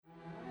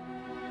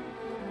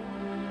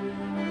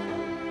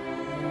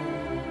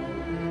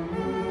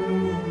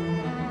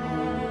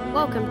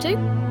Welcome to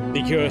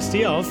The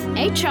Curiosity of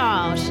A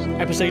Child.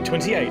 Episode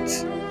 28.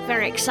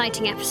 Very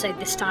exciting episode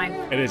this time.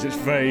 It is. It's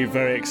very,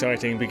 very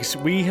exciting because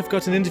we have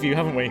got an interview,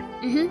 haven't we?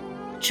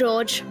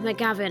 George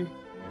McGavin.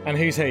 And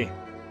who's he?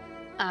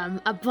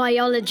 A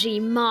biology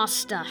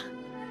master.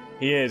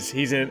 He is.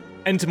 He's an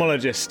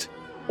entomologist,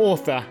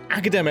 author,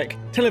 academic,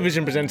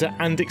 television presenter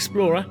and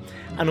explorer,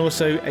 and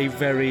also a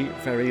very,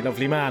 very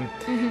lovely man.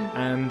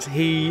 And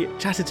he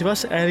chatted to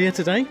us earlier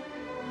today.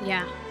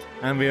 Yeah.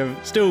 And we are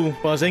still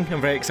buzzing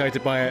and very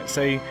excited by it.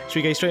 So should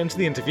we go straight into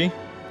the interview?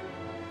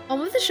 On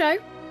with the show.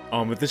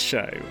 On with the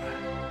show.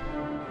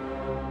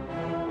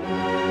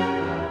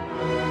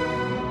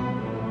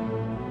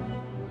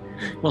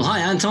 Well, hi,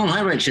 Anton.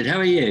 Hi, Richard. How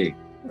are you?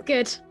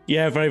 Good.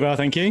 Yeah, very well,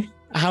 thank you.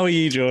 How are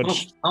you,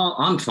 George? Oh,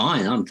 I'm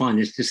fine. I'm fine.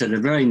 It's just had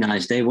a very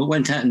nice day. We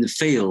went out in the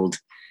field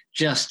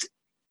just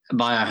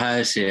by our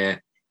house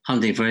here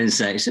hunting for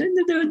insects.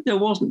 There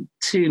wasn't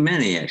too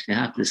many, actually, I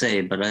have to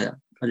say, but I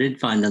did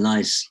find a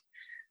nice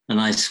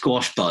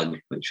squash bug,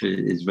 which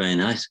is very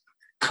nice.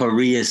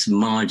 Coreus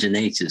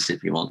marginatus,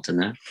 if you want to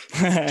know.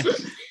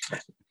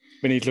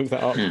 We need to look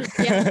that up.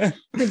 Yeah,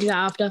 we'll do that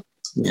after.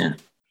 Yeah.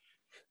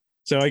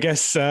 So I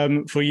guess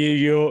for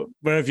you,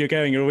 wherever you're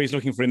going, you're always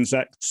looking for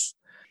insects.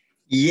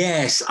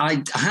 Yes,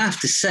 I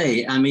have to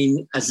say, I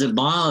mean, as a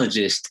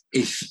biologist,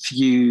 if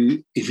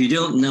you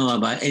don't know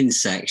about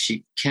insects,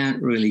 you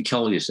can't really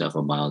call yourself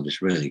a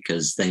biologist, really,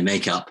 because they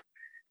make up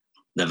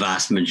the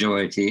vast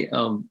majority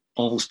of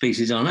all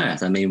species on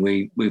Earth. I mean,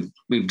 we've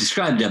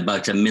described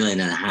about 1.5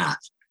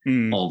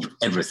 million of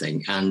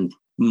everything, and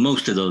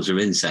most of those are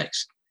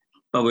insects.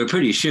 But we're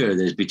pretty sure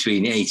there's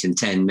between 8 and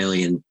 10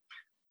 million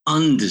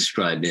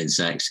undescribed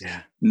insects,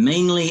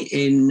 mainly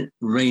in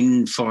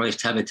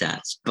rainforest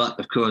habitats. But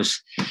of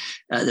course,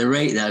 at the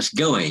rate that's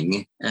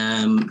going,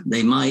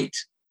 they might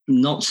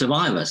not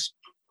survive us.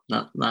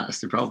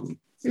 That's the problem.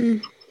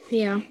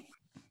 Yeah.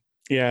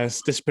 Yeah,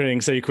 it's disappearing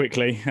so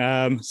quickly.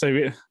 So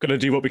we've got to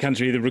do what we can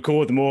to either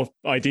record them or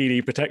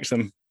ideally protect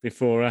them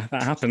before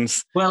that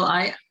happens. Well,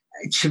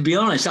 to be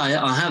honest,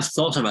 I have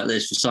thought about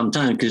this for some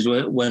time, because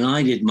when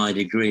I did my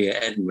degree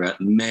at Edinburgh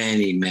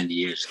many, many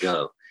years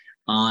ago,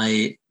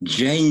 I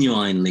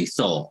genuinely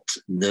thought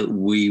that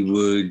we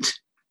would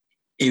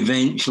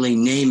eventually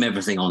name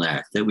everything on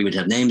Earth, that we would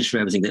have names for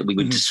everything, that we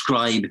would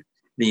describe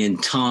the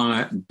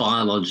entire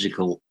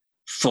biological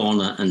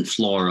fauna and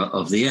flora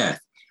of the Earth.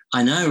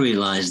 I now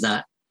realize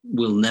that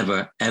will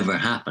never, ever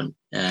happen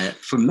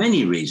for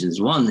many reasons.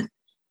 One,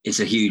 it's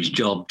a huge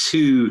job.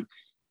 Two,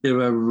 there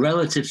are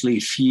relatively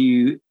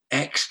few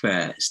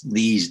experts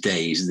these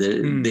days.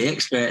 The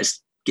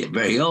experts get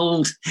very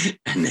old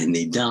and then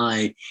they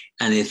die.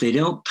 And if they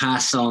don't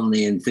pass on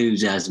the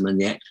enthusiasm and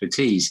the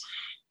expertise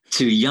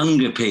to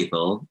younger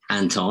people,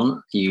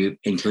 Anton, you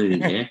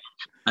included here,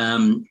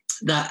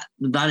 that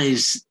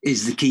is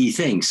the key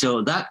thing.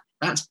 So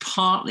that's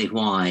partly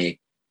why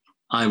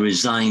I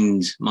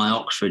resigned my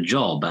Oxford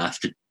job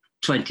after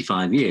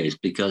 25 years,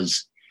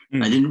 because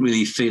I didn't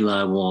really feel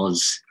I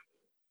was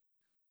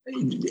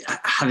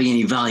having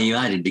any value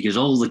added, because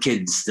all the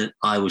kids that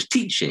I was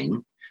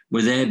teaching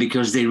were there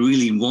because they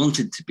really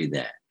wanted to be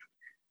there.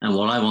 And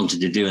what I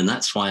wanted to do, and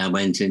that's why I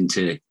went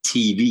into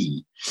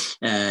TV,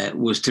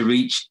 was to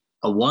reach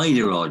a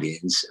wider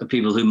audience of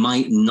people who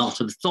might not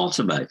have thought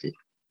about it.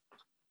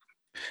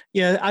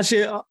 Yeah,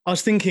 actually, I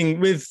was thinking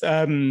with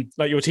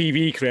like your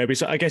TV career,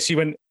 because I guess you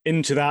went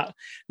into that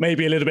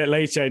maybe a little bit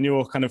later in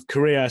your kind of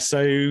career.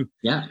 So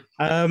yeah,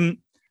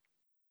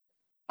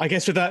 I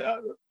guess with that,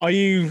 are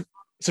you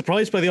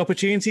surprised by the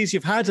opportunities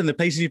you've had and the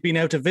places you've been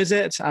able to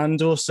visit,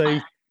 and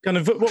also kind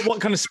of what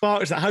kind of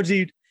sparks that? How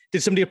did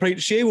somebody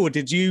approach you, or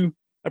did you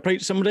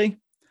approach somebody?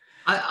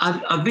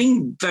 I've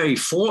been very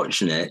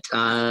fortunate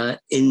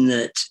in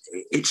that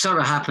it sort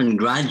of happened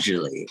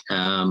gradually.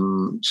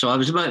 So I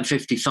was about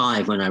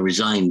 55 when I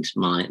resigned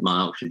my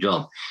Oxford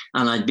job,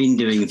 and I'd been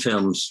doing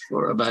films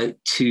for about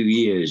 2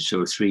 years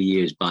or 3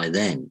 years by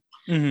then.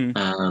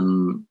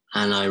 And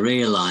I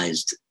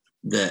realized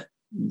that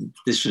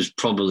this was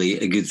probably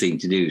a good thing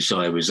to do. So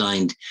I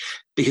resigned,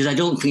 because I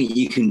don't think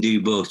you can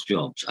do both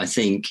jobs. I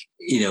think,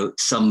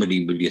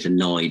 somebody would get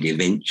annoyed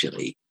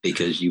eventually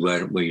because you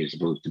weren't where you're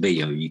supposed to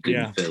be, or you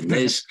couldn't film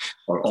this,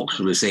 or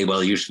Oxford would say,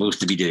 well, you're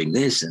supposed to be doing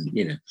this.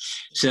 And,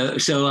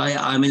 so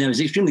I was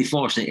extremely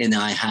fortunate in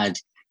that I had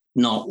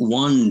not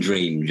one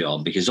dream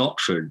job, because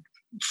Oxford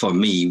for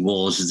me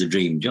was the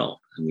dream job.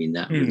 I mean,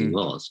 that really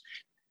was.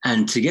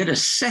 And to get a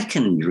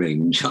second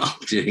dream job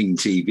doing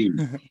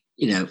TV,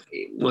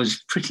 it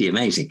was pretty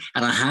amazing.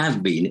 And I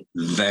have been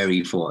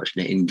very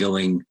fortunate in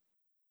going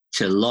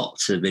to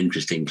lots of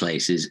interesting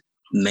places,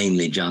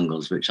 mainly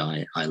jungles, which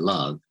I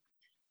love,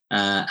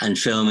 and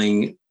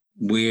filming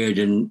weird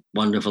and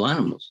wonderful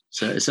animals.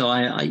 So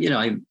I've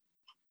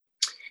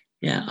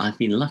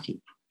been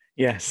lucky.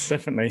 Yes,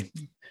 definitely.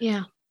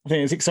 Yeah. I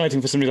think it's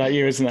exciting for somebody like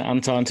you, isn't it,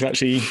 Anton, to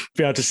actually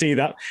be able to see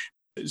that.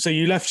 So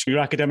you left your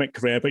academic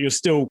career, but you're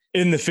still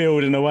in the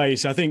field in a way.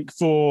 So I think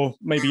for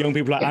maybe young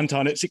people like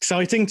Anton, it's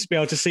exciting to be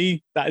able to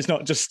see that it's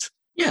not just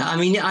Yeah, I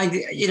mean,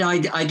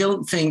 I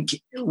don't think.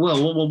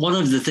 Well, one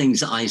of the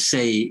things that I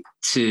say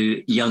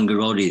to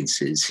younger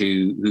audiences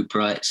who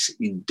perhaps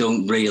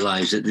don't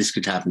realise that this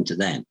could happen to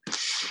them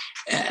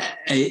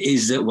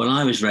is that when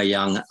I was very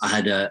young, I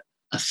had a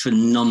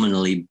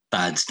phenomenally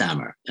bad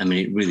stammer. I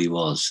mean, it really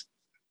was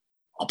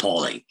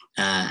appalling,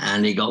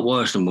 and it got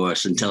worse and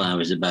worse until I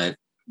was about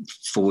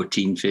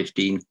 14,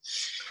 15,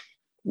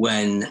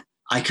 when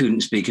I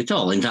couldn't speak at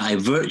all. In fact, I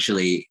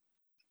virtually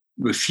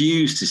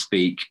refused to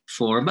speak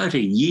for about a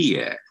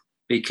year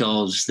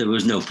because there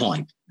was no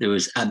point. There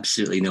was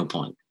absolutely no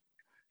point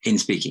in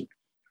speaking.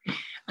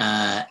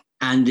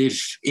 And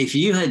if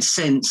you had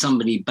sent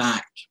somebody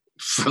back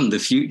from the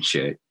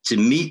future to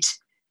meet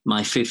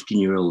my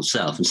 15-year-old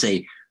self and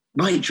say,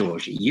 right,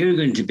 George, you're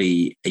going to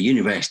be a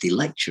university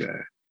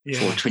lecturer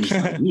for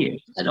 25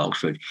 years at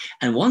Oxford.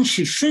 And once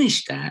you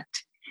finish that,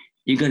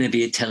 you're going to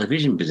be a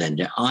television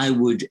presenter.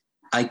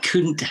 I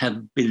couldn't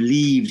have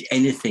believed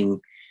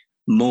anything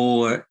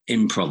more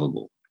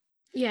improbable.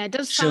 Yeah, it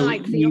does sound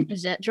like the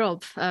opposite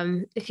job.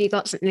 If you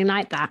got something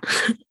like that,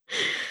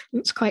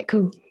 it's quite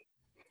cool.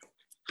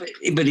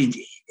 But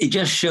it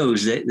just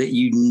shows that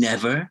you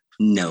never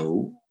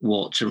know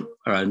what's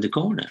around the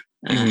corner.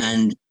 Mm-hmm.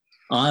 And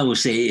I will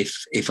say,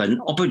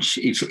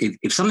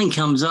 if something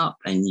comes up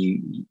and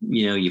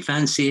you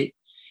fancy it,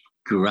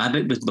 grab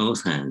it with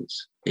both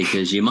hands,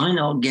 because you might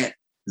not get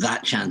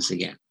that chance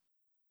again.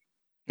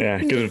 Yeah,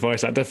 good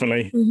advice. That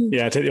definitely. Mm-hmm.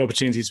 Yeah, take the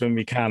opportunities when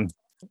we can.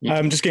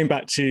 Yeah. Just getting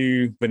back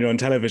to when you're on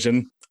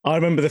television, I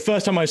remember the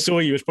first time I saw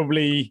you was when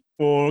you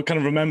were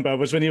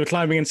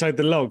climbing inside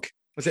the log.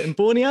 Was it in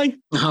Borneo?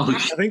 Oh,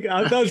 I think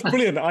that was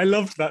brilliant. I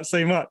loved that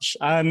so much.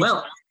 And I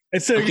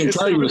can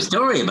tell you a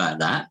story about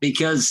that,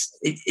 because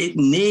it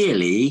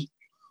nearly,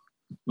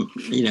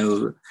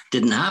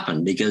 didn't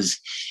happen, because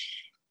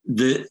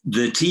the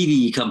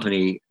TV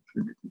company,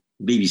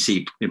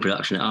 BBC in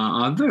production,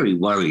 are very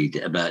worried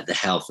about the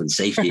health and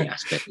safety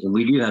aspect. And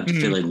we do have to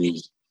fill in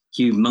these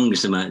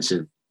humongous amounts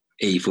of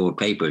A4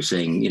 paper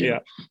saying,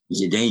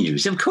 is it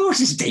dangerous? Of course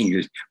it's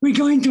dangerous. We're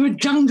going to a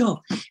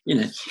jungle,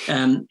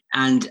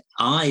 and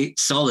I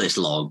saw this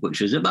log, which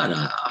was about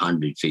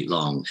 100 feet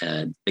long.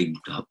 A big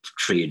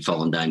tree had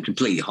fallen down,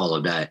 completely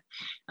hollowed out.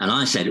 And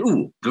I said,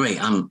 oh, great,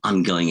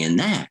 I'm going in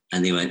there.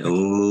 And they went,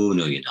 oh,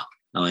 no, you're not.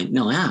 I went,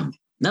 no, I am.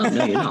 No,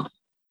 you're not.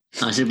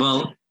 I said,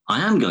 well,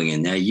 I am going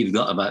in there. You've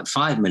got about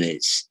 5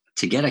 minutes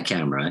to get a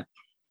camera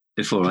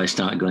before I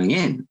start going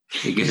in,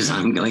 because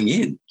I'm going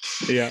in.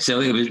 Yeah.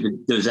 So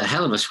there was a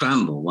hell of a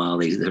scramble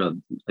while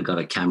I got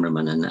a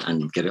cameraman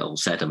and get it all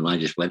set up, and I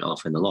just went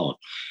off in the log.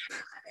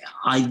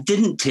 I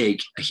didn't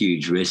take a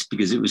huge risk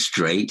because it was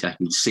straight. I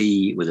could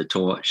see with a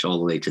torch all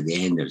the way to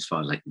the end, as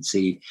far as I could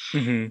see.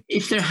 Mm-hmm.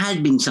 If there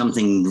had been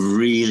something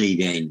really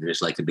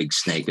dangerous, like a big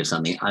snake or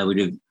something, I would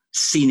have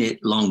seen it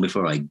long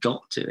before I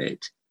got to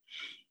it.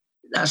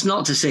 That's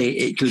not to say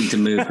it couldn't have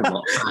moved a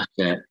lot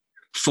faster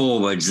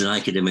forwards than I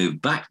could have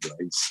moved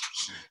backwards.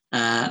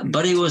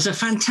 But it was a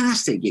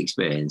fantastic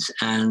experience.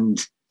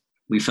 And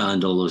we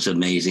found all those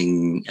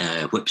amazing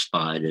whip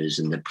spiders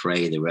and the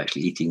prey. They were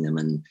actually eating them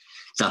and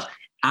stuff.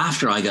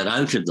 After I got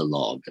out of the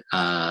log,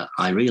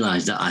 I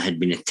realized that I had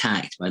been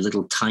attacked by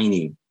little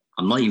tiny,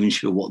 I'm not even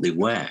sure what they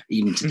were,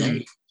 even today.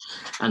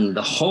 Mm-hmm. And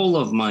the whole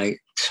of my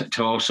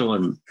torso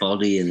and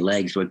body and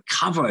legs were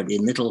covered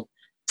in little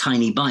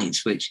tiny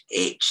bites, which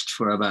itched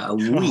for about a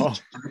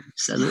week.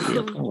 Absolutely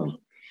appalling.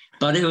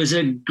 But it was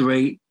a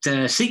great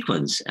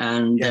sequence.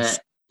 And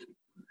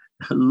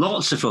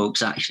lots of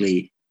folks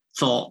actually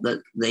thought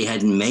that they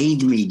had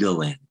made me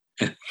go in.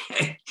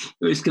 It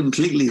was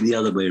completely the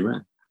other way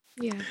around.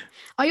 Yeah.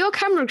 Are your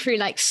camera crew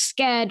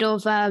scared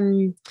of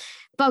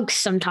bugs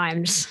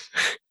sometimes?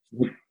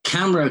 The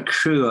camera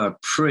crew are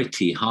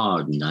pretty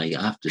hardened, I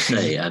have to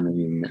say. I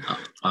mean,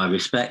 I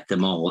respect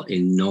them all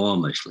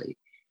enormously.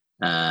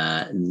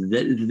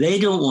 They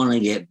don't want to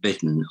get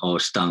bitten or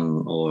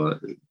stung or,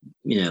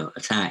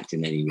 attacked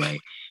in any way.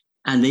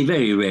 And they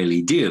very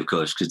rarely do, of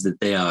course, because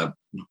they are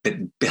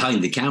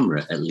behind the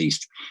camera, at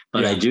least.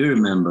 But I do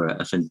remember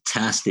a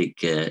fantastic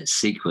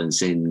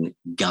sequence in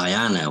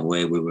Guyana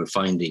where we were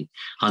hunting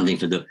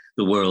for the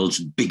world's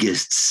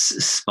biggest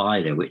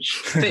spider, which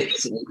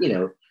fits,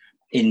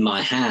 in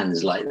my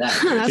hands like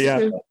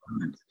that.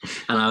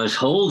 And I was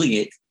holding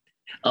it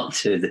up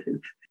to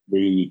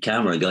the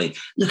camera going,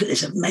 look at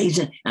this,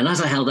 amazing. And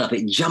as I held up,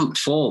 it jumped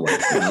forward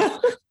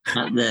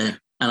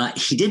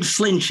he did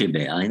flinch a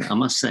bit, I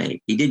must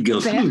say. He did go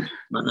like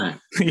that.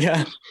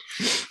 Yeah.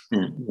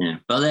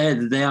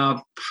 But they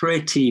are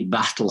pretty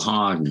battle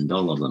hardened,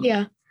 all of them.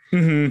 Yeah.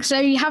 Mm-hmm. So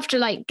you have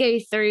to go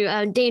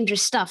through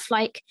dangerous stuff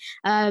like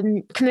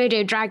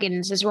Komodo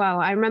dragons as well.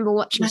 I remember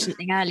watching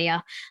something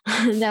earlier.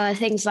 There were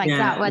things like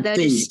that where they're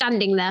just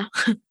standing there.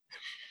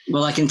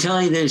 Well, I can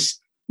tell you this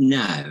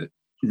now.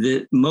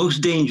 The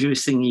most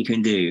dangerous thing you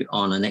can do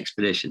on an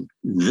expedition,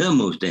 the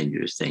most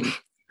dangerous thing,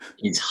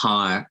 is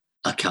hire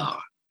a car.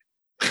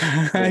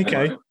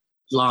 Okay.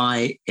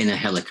 Fly in a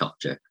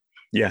helicopter.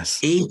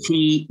 Yes.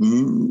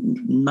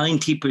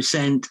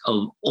 90%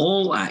 of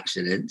all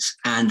accidents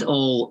and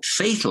all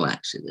fatal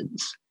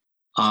accidents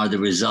are the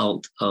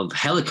result of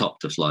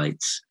helicopter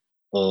flights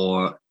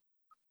or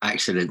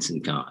accidents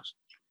in cars.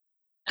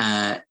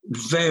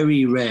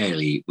 Very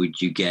rarely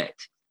would you get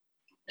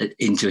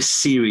into a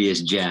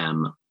serious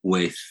jam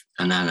with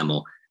an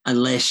animal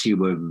unless you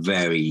were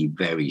very,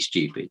 very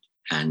stupid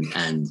and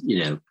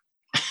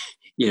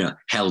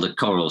held a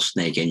coral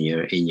snake in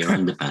your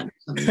underpants.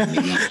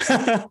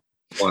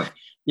 Or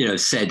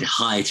said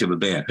hi to a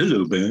bear.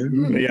 Hello, bear.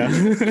 Yeah.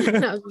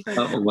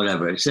 Or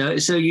whatever. So I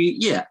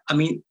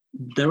mean,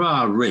 there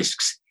are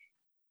risks.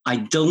 I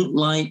don't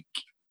like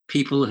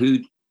people who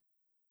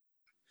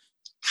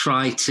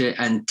try to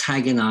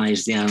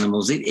antagonize the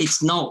animals.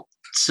 It's not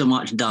so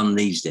much done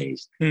these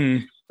days.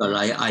 But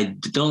I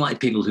don't like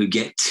people who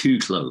get too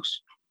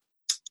close.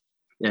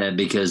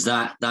 Because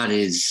that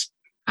is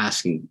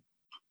asking,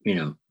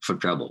 for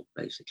trouble,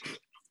 basically.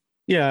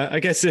 Yeah, I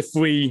guess if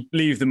we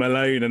leave them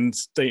alone and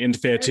don't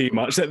interfere too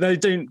much, they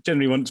don't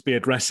generally want to be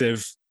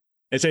aggressive.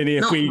 It's only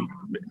if we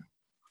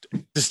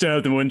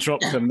disturb them or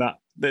interrupt them that.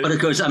 But of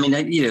course, I mean,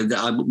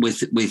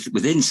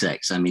 with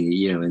insects, I mean,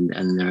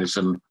 and there are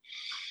some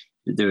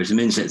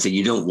insects that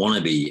you don't want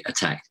to be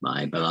attacked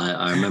by. But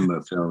I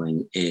remember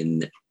filming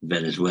in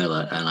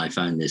Venezuela, and I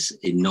found this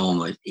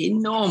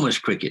enormous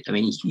cricket. I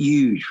mean,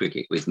 huge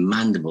cricket with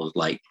mandibles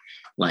like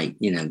blades.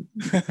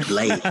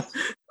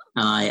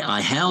 And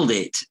I held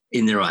it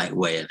in the right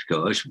way, of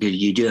course, because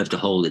you do have to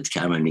hold it to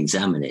camera and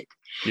examine it.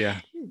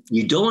 Yeah.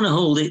 You don't want to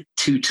hold it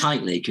too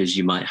tightly because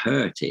you might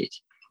hurt it,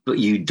 but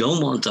you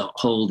don't want to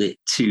hold it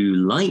too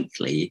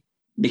lightly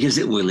because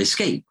it will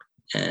escape.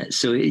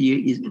 So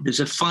there's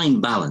a fine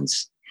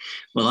balance.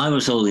 Well, I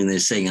was holding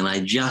this thing and I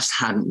just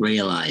hadn't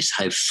realized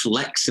how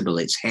flexible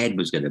its head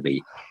was going to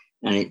be.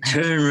 And it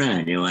turned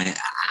around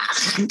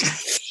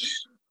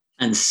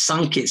and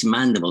sunk its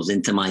mandibles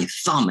into my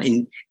thumb,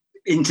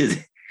 into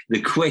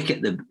the quick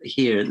at the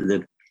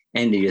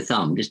end of your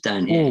thumb, just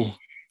down here.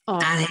 Oh.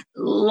 And it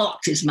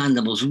locked its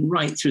mandibles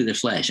right through the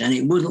flesh and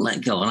it wouldn't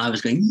let go. And I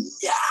was going,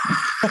 yeah.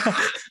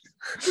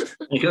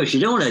 Of course,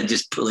 you don't want to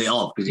just pull it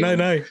off.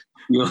 No.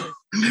 You'll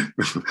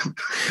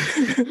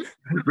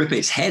rip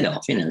its head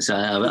off, So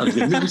I was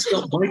going, no,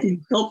 stop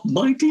biting,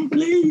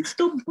 please,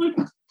 stop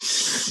biting.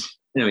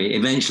 Anyway,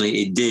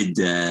 eventually it did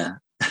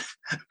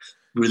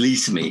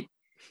release me.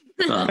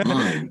 But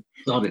my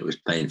God, it was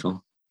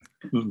painful.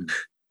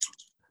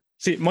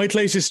 See, my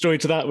closest story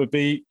to that would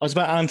be, I was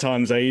about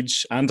Anton's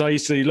age, and I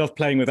used to love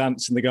playing with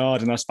ants in the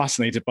garden. I was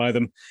fascinated by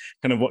them,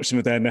 kind of watching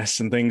with their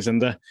nests and things.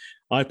 And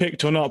I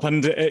picked one up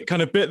and it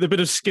kind of bit the bit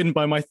of skin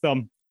by my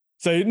thumb.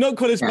 So not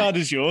quite as bad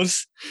as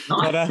yours,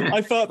 but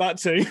I felt that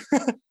too.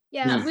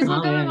 Yeah, we were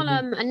going on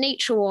a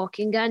nature walk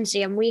in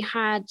Guernsey and we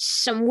had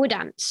some wood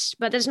ants,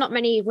 but there's not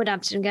many wood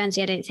ants in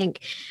Guernsey, I don't think.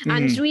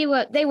 And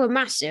they were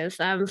massive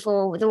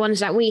for the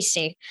ones that we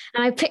see.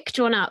 And I picked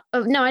one up.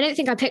 Oh, no, I don't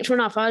think I picked one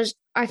up. I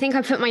think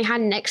I put my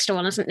hand next to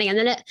one or something, and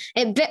then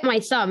it bit my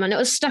thumb and it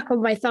was stuck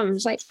on my thumb.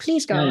 It's like,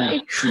 please go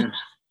away.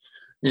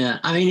 Yeah.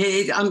 I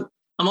mean, I'm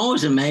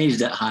always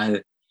amazed at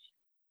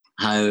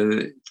how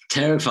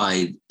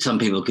terrified some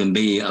people can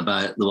be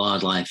about the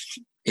wildlife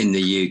in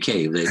the UK,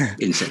 the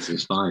insects and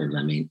spiders.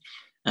 I mean,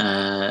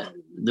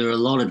 there are a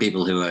lot of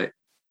people who are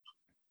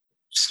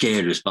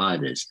scared of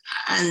spiders.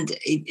 And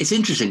it's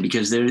interesting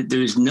because there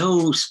is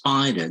no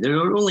spider. There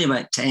are only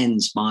about 10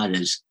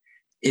 spiders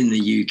in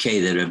the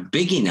UK that are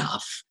big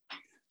enough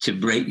to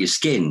break your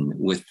skin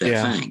with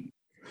their fang.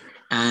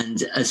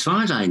 And as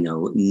far as I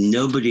know,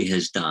 nobody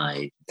has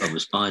died of a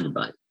spider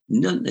bite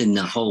in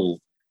the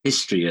whole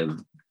history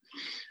of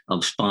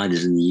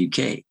spiders in the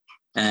UK.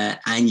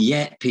 And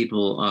yet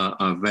people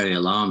are very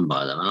alarmed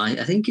by them. And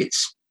I think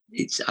it's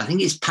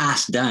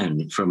passed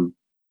down from,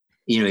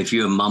 if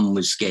your mum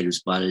was scared of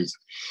spiders,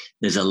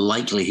 there's a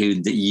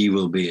likelihood that you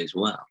will be as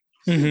well.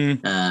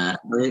 Mm-hmm. But,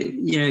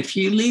 if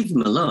you leave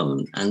them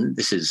alone, and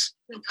this is,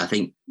 I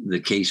think, the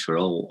case for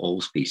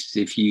all species,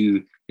 if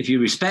you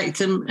respect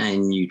them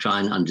and you try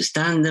and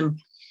understand them,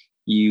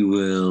 you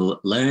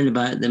will learn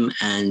about them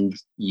and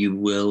you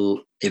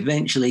will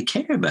eventually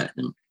care about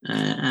them.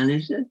 And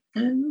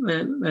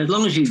as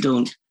long as you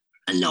don't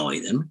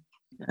annoy them,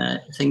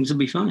 things will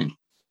be fine.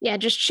 Yeah,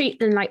 just treat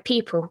them like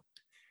people.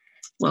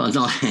 Well,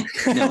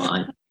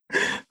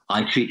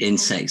 I treat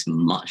insects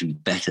much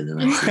better than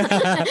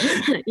I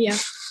do. Yeah.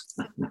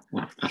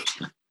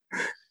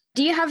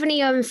 Do you have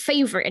any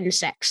favorite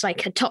insects,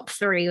 like a top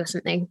 3 or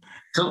something?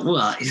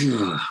 Well,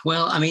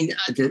 I mean,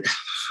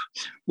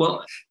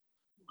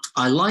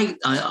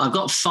 I've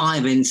got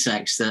 5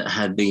 insects that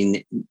have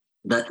been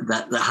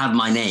that have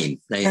my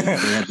name. They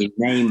have been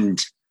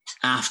named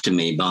after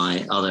me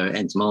by other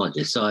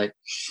entomologists. So I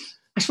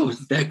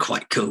suppose they're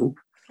quite cool.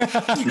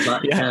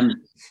 But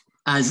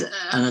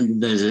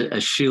and there's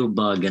a shield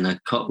bug and a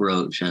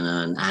cockroach and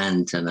an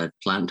ant and a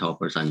plant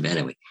hopper or something. But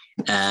anyway,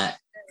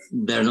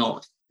 they're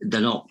not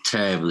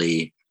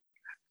terribly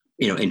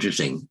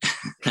interesting.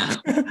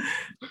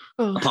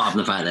 Apart from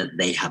the fact that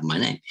they have my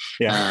name.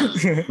 Yeah.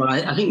 But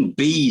I think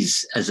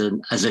bees as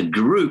a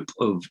group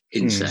of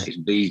insects,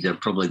 bees are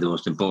probably the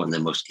most important, the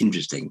most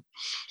interesting.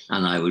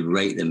 And I would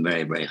rate them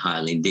very, very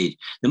highly indeed.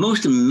 The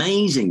most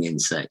amazing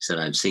insects that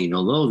I've seen,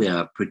 although they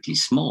are pretty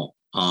small,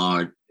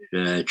 are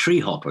tree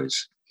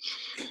hoppers.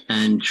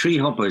 And tree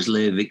hoppers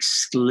live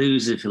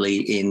exclusively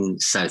in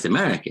South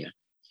America.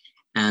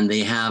 And they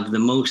have the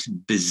most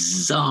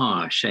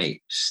bizarre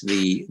shapes.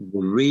 The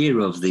rear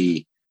of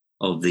the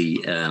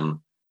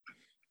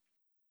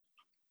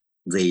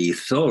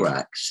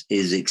thorax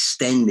is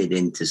extended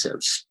into sort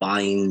of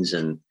spines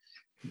and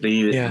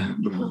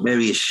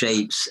various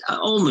shapes.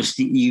 Almost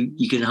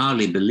you can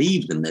hardly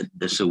believe them.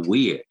 They're so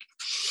weird.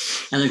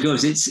 And of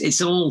course,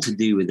 it's all to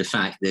do with the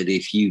fact that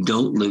if you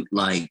don't look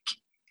like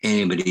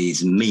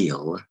anybody's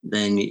meal,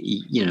 then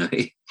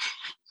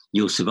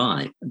you'll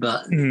survive.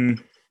 But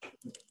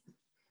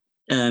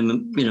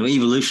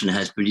evolution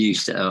has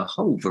produced a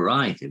whole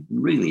variety of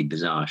really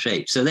bizarre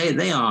shapes. So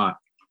they are,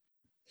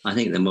 I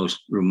think, the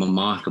most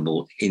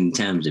remarkable in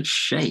terms of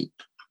shape.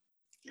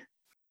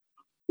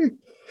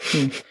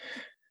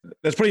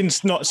 There's probably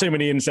not so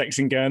many insects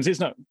in Guernsey. It's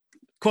not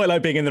quite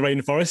like being in the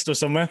rainforest or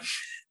somewhere.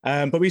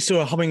 But we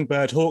saw a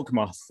hummingbird hawk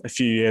moth a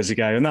few years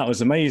ago, and that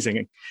was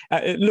amazing.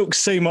 It looks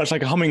so much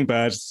like a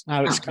hummingbird,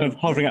 how it's kind of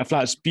hovering at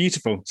flat. It's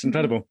beautiful. It's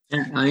incredible.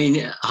 I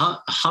mean,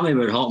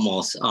 hummingbird hawk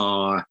moths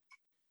are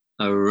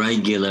a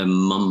regular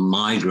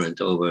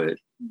migrant over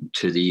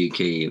to the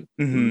UK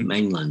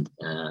mainland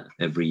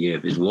every year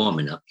if it's warm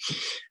enough.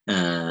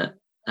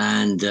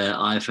 And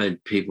I've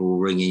had people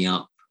ringing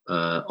up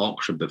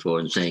Oxford before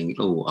and saying,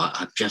 "Oh,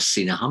 I've just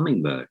seen a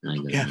hummingbird." And I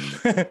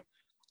go,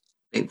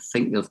 I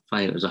think they'll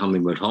find it was a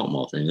hummingbird hawk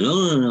moth. And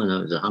no,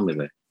 it was a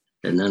hummingbird.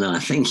 And no, I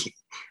think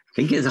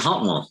it's a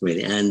hawk moth,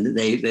 really. And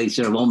they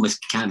sort of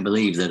almost can't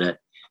believe that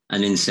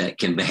an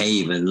insect can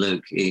behave and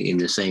look in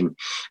the same.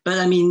 But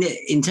I mean,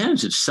 in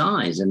terms of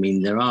size, I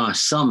mean, there are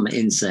some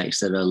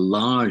insects that are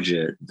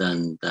larger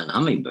than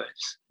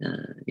hummingbirds,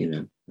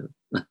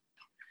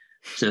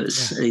 So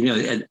it's,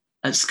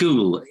 at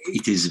school,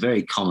 it is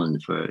very common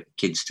for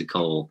kids to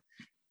call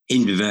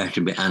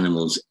invertebrate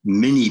animals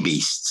mini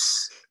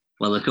beasts.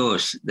 Well, of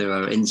course, there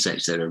are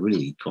insects that are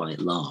really quite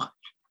large,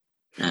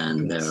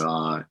 and there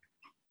are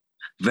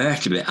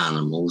vertebrate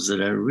animals that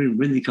are really,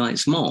 really quite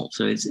small.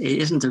 So it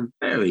isn't a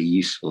very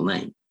useful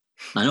name.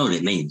 I know what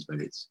it means,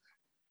 but it's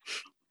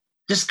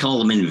just call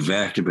them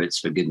invertebrates,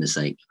 for goodness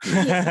sake.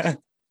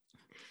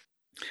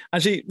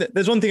 Actually,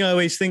 there's one thing I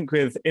always think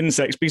with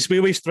insects, because we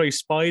always throw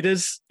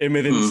spiders in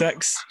with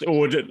insects,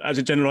 or as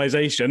a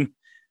generalization.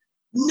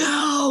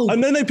 No. And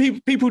no,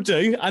 people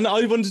do. And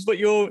I wondered what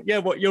your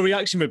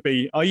reaction would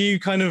be. Are you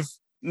kind of,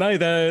 no,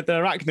 they're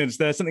arachnids,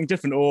 they're something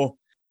different, or?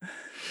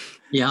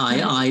 Yeah,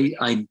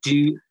 I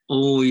do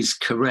always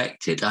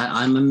correct it.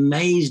 I'm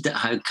amazed at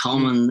how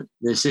common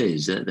this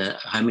is, that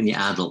how many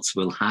adults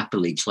will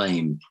happily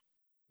claim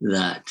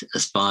that a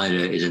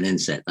spider is an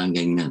insect. I'm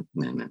going,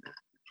 no.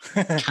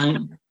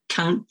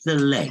 Count the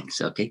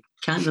legs, okay?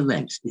 Count the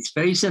legs. It's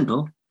very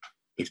simple.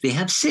 If they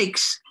have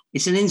 6,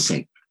 it's an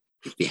insect.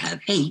 If they have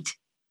 8,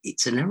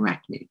 it's an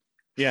arachnid.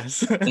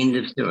 Yes. End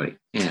of story.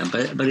 Yeah,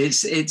 but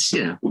it's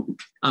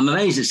I'm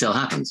amazed it still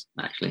happens,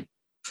 actually.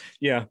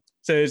 Yeah.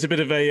 So it's a bit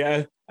of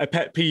a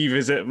pet peeve,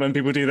 is it, when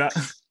people do that?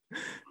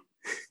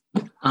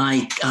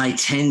 I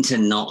tend to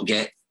not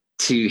get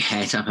too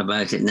het up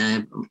about it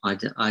now.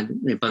 But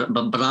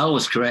I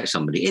always correct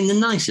somebody in the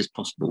nicest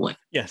possible way.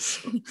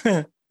 Yes.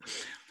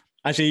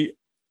 Actually,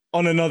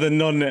 on another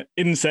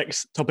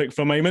non-insects topic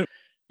for a moment.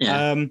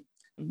 Yeah.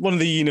 One of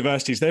the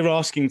universities, they were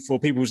asking for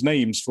people's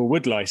names for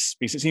woodlice,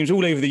 because it seems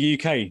all over the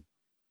UK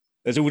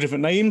there's all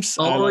different names.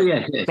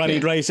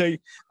 Branded Ray. So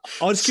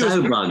I was curious.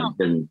 Sobugs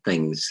and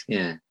things,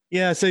 yeah.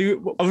 Yeah,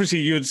 so obviously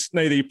you would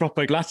know the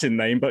proper Latin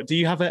name, but do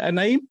you have a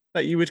name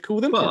that you would call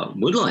them? Well,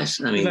 woodlice.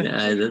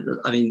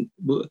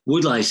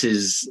 Woodlice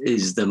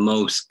is the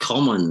most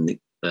common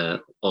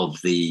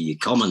of the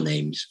common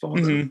names for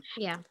them.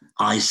 Yeah.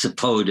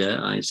 Isopoda,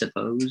 I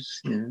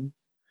suppose. Yeah.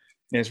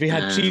 Yes, we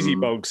had cheesy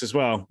bugs as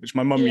well, which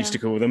my mum used to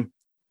call them.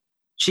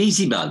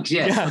 Cheesy bugs,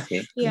 yes. Yeah.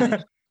 Okay.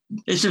 Yeah.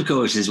 This, of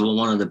course, is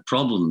one of the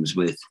problems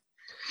with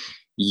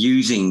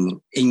using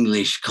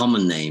English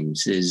common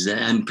names,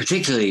 and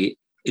particularly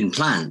in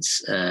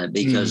plants,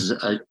 because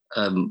a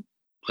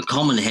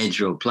common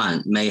hedgerow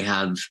plant may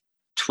have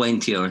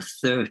 20 or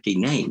 30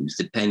 names,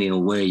 depending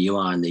on where you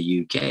are in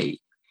the UK.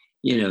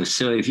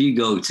 So if you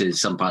go to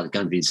some part of the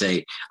country and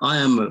say, I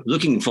am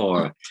looking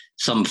for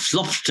some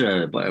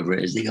flopster, whatever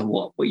it is, they go,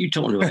 what are you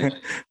talking about?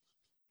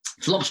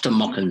 Flopster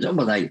mockins. Oh,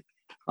 well,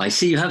 I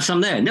see you have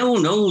some there.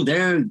 No,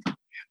 they're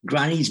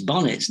Granny's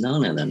bonnets.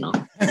 No, they're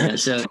not.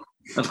 So,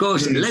 of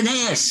course,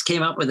 Linnaeus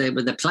came up with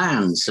a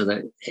plan so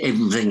that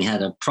everything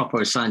had a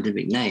proper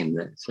scientific name.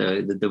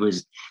 So that there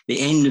was the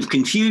end of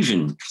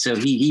confusion. So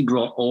he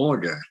brought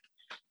order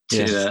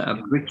to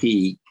a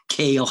pretty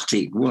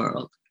chaotic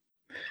world.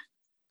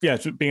 Yeah,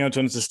 being able to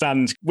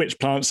understand which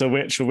plants are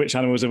which or which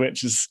animals are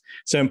which is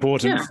so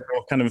important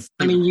for kind of.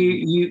 I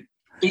mean,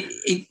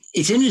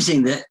 It's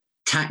interesting that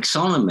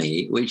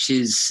taxonomy, which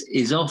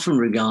is often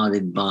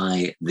regarded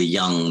by the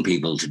young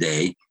people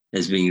today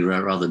as being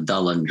rather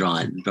dull and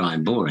dry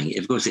and boring.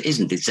 Of course, it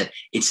isn't.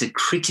 It's a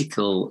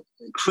critical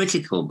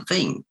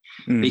thing,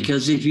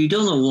 because if you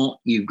don't know what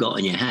you've got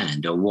in your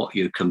hand or what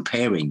you're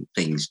comparing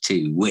things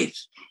to with,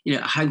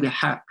 how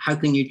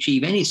can you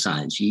achieve any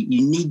science? You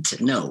need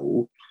to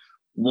know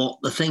what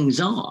the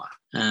things are.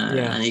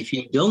 And if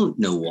you don't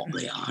know what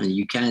they are, and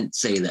you can't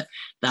say that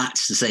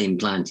that's the same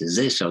plant as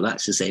this or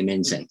that's the same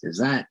insect as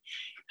that,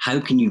 how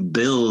can you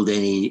build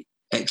any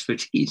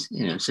expertise?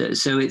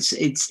 So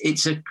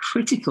it's a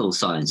critical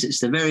science. It's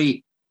the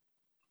very,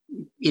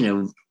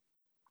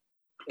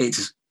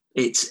 it's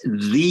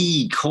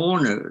the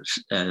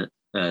cornerstone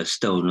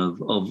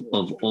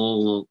of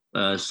all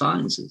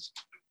sciences.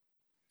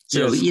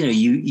 So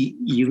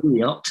you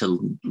really ought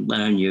to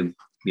learn your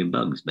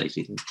bugs,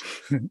 basically.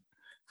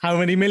 How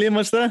many million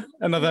was there?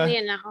 Another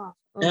 1.5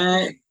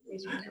 million.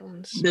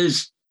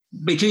 There's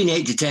between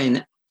 8 to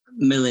 10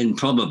 million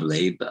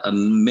probably, but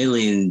 1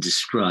 million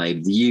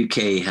described. The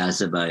UK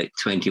has about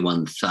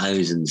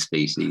 21,000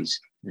 species,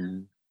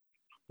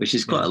 which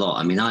is quite a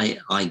lot. I mean, I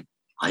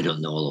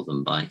don't know all of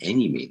them by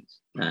any means,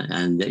 but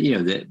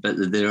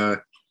there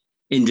are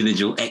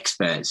individual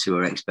experts who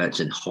are experts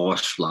in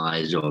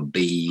horseflies or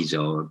bees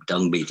or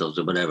dung beetles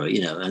or whatever,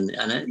 and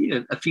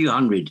a few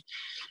hundred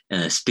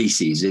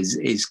species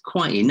is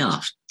quite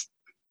enough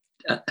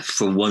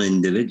for one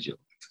individual.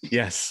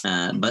 Yes.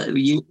 But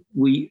we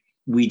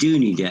do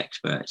need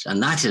experts.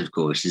 And that, of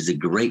course, is the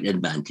great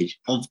advantage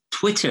of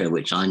Twitter,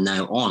 which I'm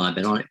now on. I've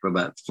been on it for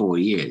about 4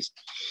 years.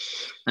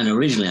 And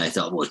originally I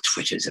thought, well,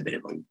 Twitter's a bit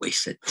of a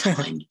waste of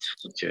time,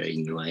 Twitter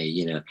anyway,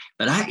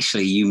 But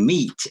actually you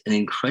meet an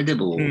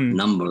incredible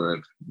number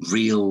of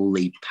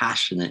really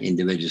passionate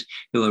individuals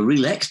who are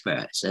real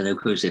experts. And of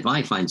course, if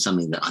I find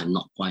something that I'm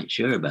not quite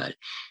sure about,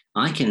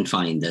 I can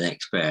find an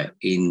expert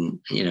in,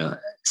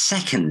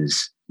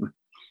 seconds.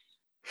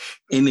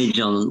 Image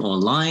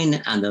online,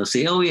 and they'll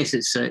say, "Oh yes,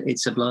 it's a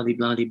blah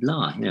blah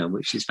blah,"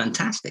 which is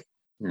fantastic.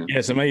 Yeah,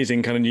 it's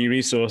amazing kind of new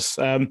resource.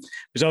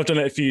 Because I've done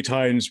it a few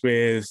times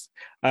with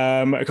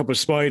a couple of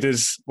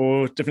spiders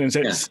or different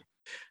insects.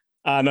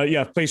 And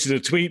I've posted a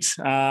tweet,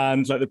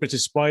 and like the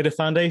British Spider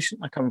Foundation,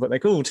 I can't remember what they're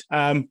called,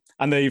 and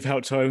they've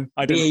helped to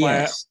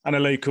identify it, and a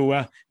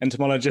local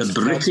entomologist.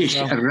 The British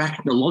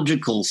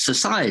Arachnological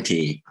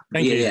Society.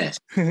 Thank BAS.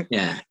 you.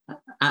 Yeah,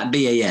 at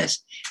BAS.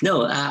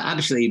 No,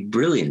 absolutely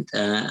brilliant,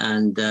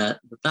 and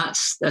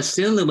that's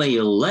the only way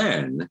you'll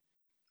learn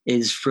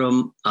is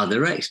from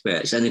other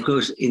experts. And of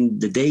course, in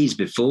the days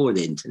before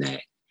the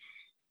internet,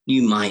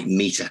 you might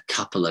meet a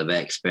couple of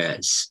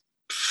experts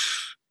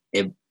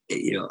at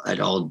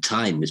odd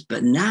times,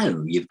 but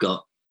now you've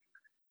got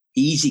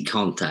easy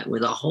contact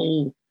with a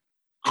whole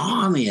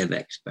army of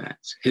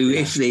experts who,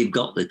 if they've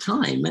got the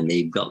time and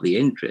they've got the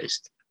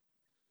interest,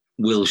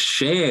 will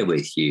share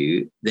with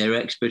you their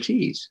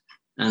expertise.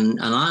 And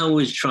I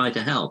always try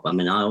to help. I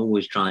mean, I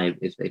always try,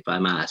 if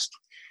I'm asked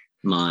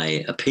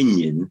my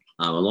opinion,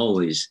 I will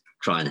always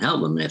try and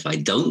help them. And if I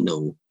don't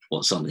know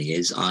what something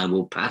is, I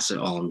will pass it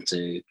on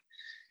to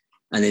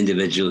an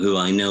individual who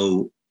I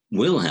know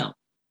will help.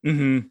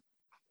 Mm-hmm.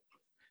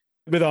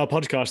 With our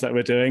podcast that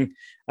we're doing,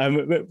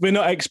 we're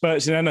not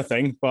experts in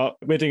anything, but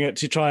we're doing it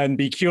to try and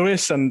be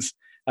curious. And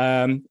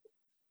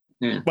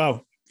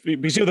well,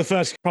 because you're the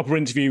first proper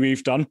interview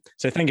we've done,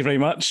 so thank you very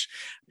much.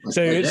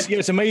 So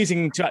it's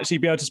amazing to actually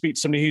be able to speak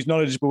to somebody who's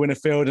knowledgeable in a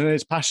field and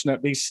is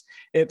passionate. It's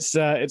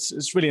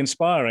really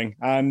inspiring,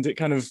 and it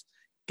kind of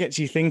gets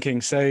you thinking.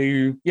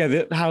 So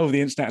how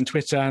the internet and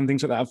Twitter and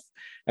things like that have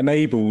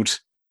enabled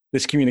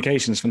this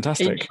communication is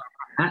fantastic.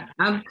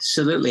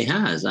 Absolutely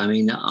has. I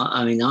mean,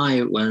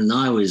 when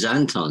I was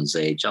Anton's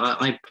age,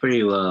 I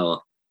pretty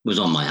well was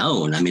on my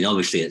own. I mean,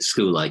 obviously at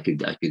school I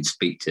could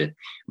speak to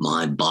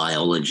my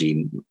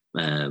biology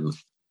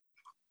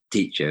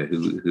teacher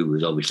who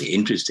was obviously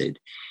interested.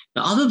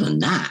 But other than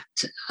that,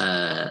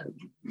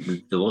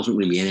 there wasn't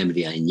really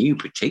anybody I knew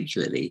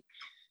particularly.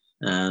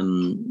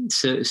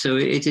 So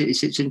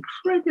it's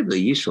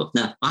incredibly useful.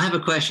 Now, I have a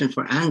question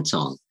for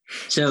Anton.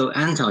 So,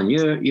 Anton,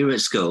 you're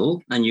at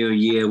school and you're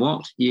year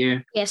what?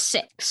 Year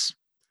 6.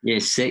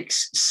 Year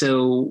 6.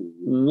 So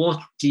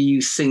what do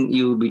you think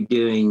you'll be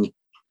doing,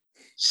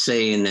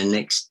 say, in the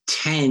next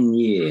 10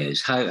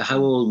 years? How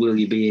old will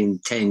you be in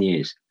 10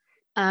 years?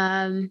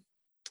 20.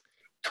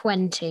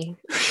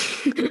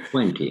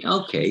 20.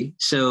 Okay.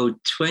 So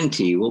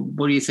 20,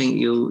 what do you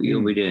think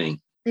you'll be doing?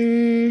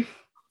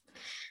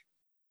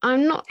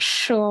 I'm not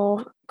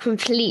sure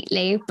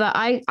completely, but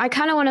I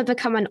kind of want to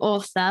become an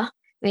author.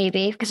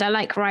 Maybe, because I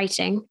like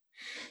writing.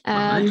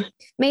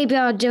 Maybe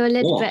I'll do a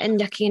little bit in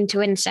looking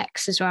into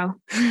insects as well.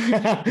 You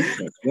got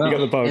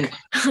the bug.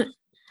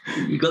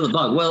 You got the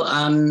bug. Well,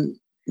 I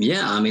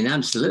mean,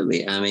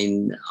 absolutely. I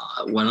mean,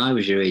 when I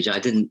was your age, I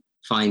didn't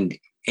find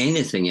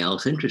anything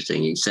else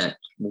interesting except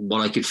what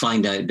I could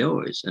find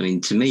outdoors. I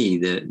mean, to me,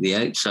 the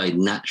outside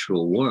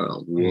natural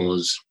world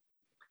was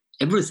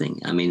everything.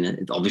 I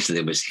mean, obviously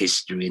there was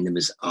history and there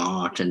was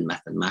art and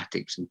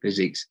mathematics and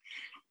physics.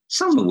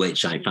 some of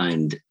which I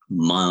found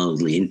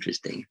mildly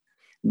interesting.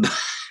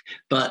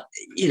 But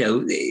you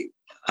know,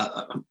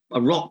 a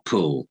rock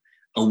pool,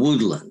 a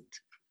woodland,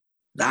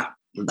 that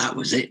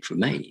was it for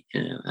me.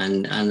 You know,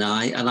 and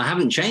I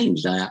haven't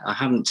changed. I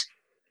haven't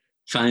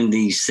found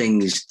these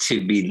things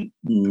to be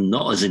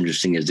not as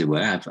interesting as they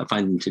were. I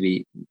find them to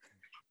be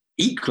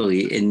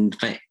equally, in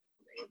fact,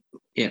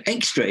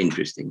 extra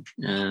interesting.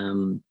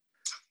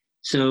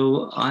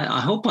 So I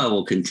hope I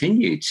will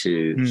continue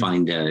to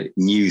find out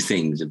new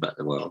things about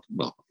the world.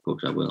 Well, of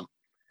course I will.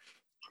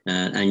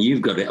 And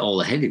you've got it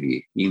all ahead of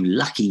you, you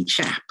lucky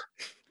chap.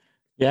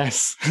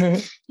 Yes.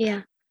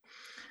 Yeah.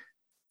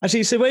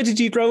 Actually, so where did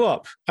you grow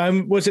up?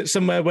 Was it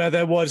somewhere where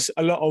there was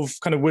a lot of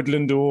kind of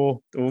woodland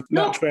or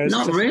natural areas?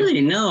 Not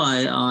really. No,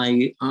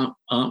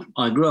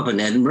 I grew up in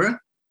Edinburgh,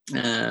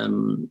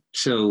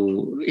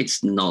 so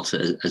it's not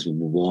as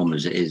warm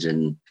as it is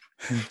in,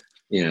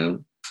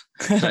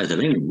 south of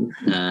England.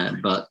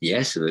 But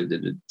yes, there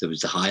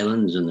was the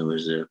Highlands, and there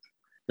was the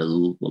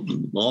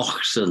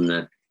lochs and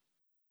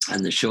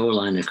the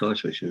shoreline, of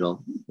course, which was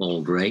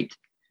all great.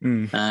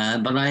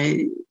 But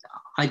I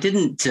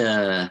didn't.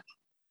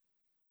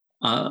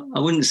 I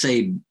wouldn't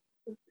say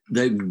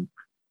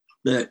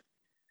that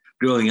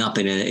growing up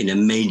in a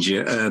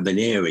major urban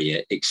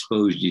area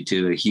exposed you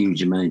to a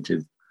huge amount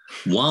of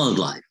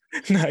wildlife.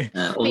 No,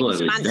 although maybe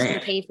some ants on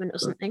the pavement or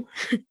something.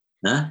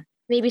 Huh?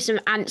 Maybe some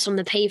ants on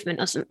the pavement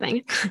or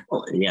something.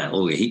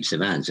 Heaps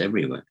of ants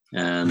everywhere.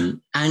 And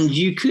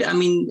you could, I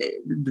mean,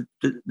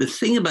 the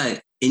thing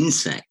about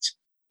insects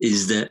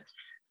is that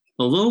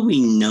although we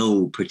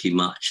know pretty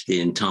much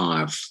the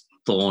entire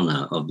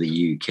fauna of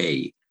the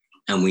UK,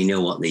 and we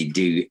know what they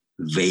do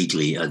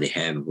vaguely, are they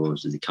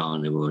herbivores, are they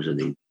carnivores, are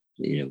they,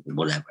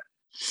 whatever.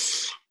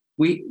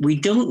 We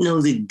don't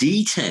know the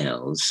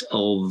details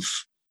of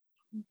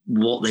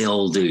what they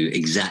all do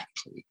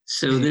exactly.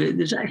 So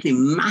there's actually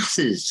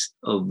masses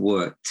of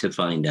work to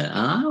find out.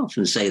 And I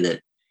often say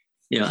that,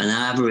 an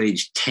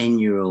average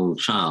 10-year-old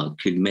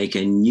child could make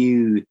a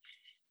new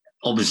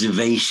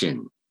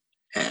observation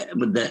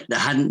that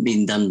hadn't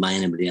been done by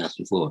anybody else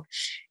before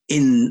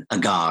in a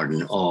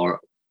garden or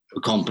a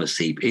compost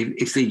heap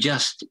if they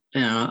just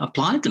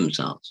applied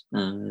themselves.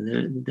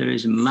 There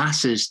is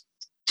masses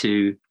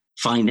to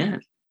find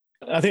out.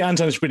 I think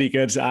Anton's pretty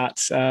good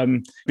at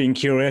being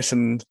curious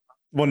and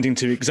wanting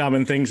to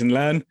examine things and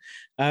learn.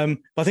 But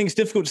I think it's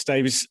difficult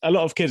today because a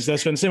lot of kids, they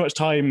spend so much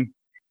time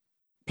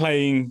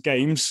playing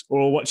games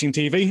or watching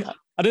TV.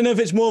 I don't know if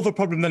it's more of a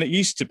problem than it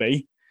used to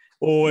be,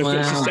 or if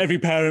it's just every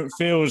parent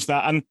feels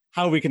that, and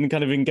how we can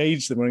kind of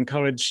engage them or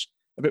encourage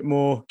a bit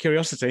more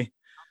curiosity.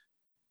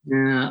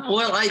 Yeah,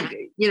 well,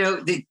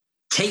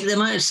 take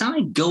them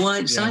outside, go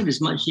outside as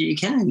much as you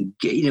can.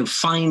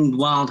 Find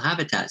wild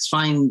habitats,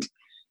 find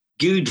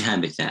good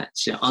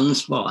habitats,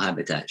 unspot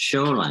habitats,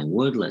 shoreline,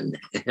 woodland,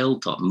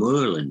 hilltop,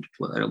 moorland,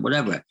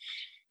 whatever.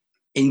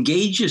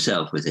 Engage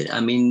yourself with it. I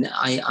mean,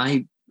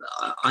 I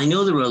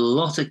know there are a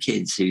lot of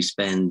kids who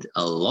spend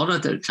a lot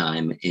of their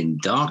time in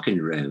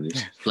darkened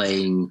rooms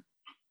playing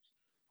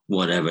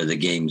whatever the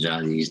games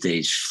are these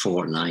days,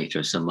 Fortnite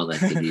or some other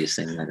hideous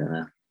thing, I don't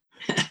know.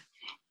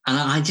 And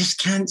I just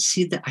can't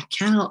see that. I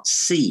cannot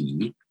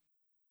see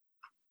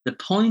the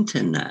point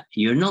in that.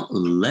 You're not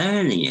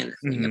learning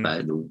anything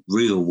about the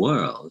real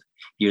world.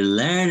 You're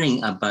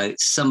learning about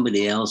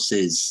somebody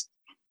else's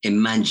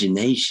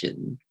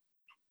imagination,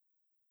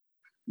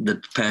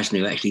 the person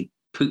who actually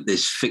put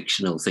this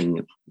fictional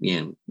thing,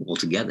 all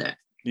together.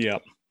 Yeah.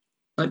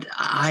 But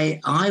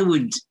I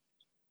would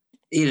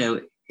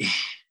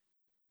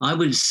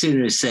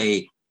sooner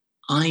say,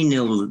 I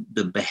know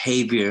the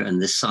behavior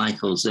and the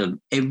cycles of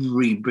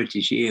every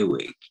British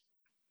earwig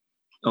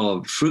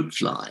or fruit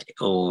fly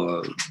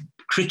or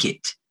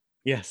cricket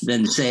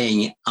than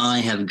saying I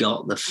have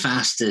got the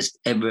fastest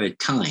ever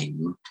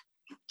time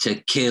to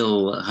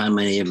kill how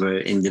many ever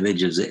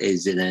individuals it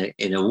is in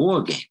a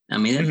war game. I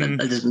mean,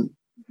 that doesn't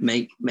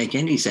make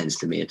any sense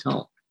to me at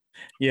all.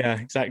 Yeah,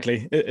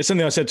 exactly. It's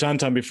something I said to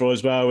Anton before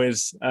as well,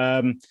 is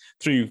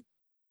through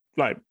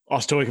like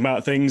us talking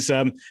about things,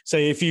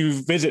 say if you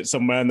visit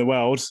somewhere in the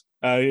world,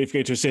 if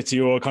you go to a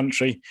city or a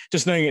country,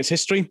 just knowing its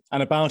history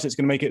and about it's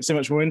going to make it so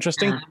much more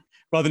interesting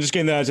rather than just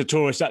going there as a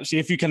tourist. Actually,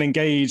 if you can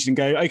engage and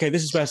go, okay,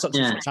 this is where such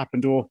and such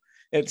happened, or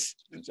it's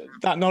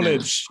that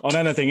knowledge on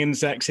anything,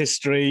 insects,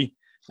 history.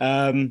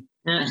 But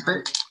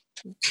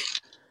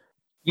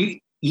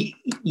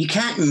you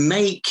can't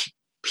make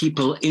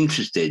people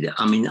interested.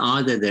 I mean,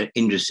 either they're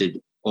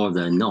interested or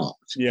they're not.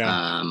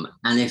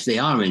 And if they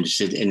are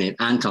interested in it,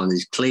 Anton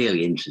is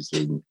clearly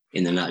interested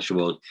in the natural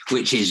world,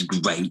 which is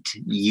great.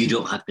 You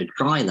don't have to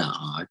try that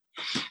hard,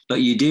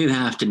 but you do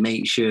have to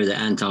make sure that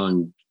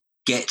Anton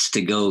gets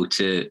to go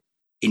to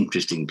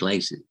interesting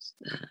places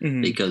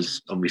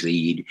because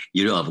obviously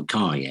you don't have a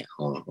car yet,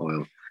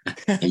 or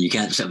and you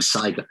can't sort of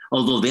cycle.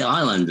 Although the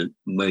island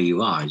where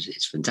you are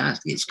is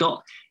fantastic.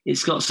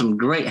 It's got some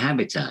great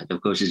habitat.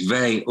 Of course, it's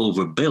very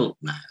overbuilt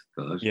now.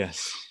 Of course,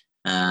 yes.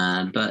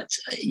 But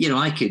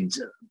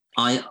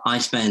I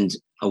spend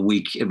a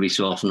week every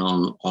so often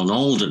on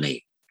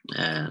Alderney,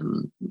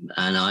 And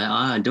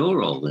I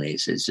adore all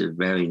these. It's a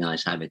very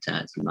nice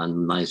habitat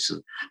and nice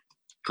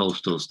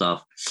coastal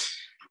stuff.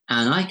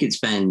 And I could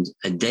spend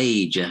a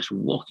day just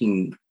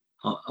walking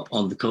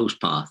on the coast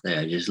path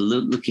there, just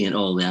looking at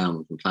all the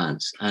animals and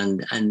plants,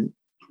 and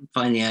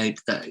finding out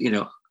that,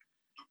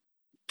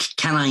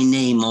 can I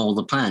name all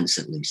the plants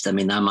at least? I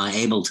mean, am I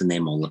able to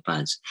name all the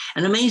plants?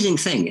 An amazing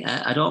thing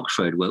at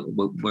Oxford,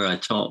 where I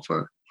taught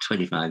for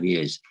 25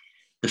 years,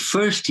 the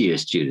first year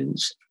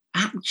students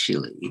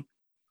actually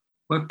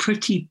were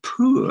pretty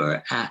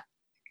poor at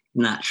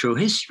natural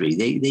history.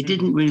 They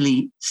didn't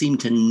really seem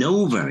to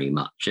know very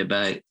much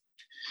about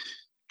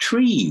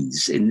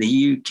trees in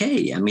the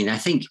UK. I mean, I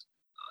think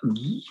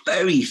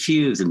very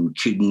few of them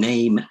could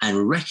name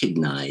and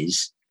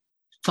recognize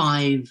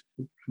 5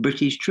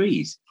 British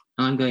trees.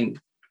 And I'm going,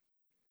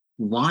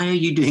 why are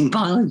you doing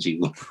biology?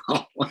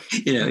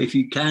 If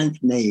you can't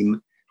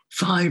name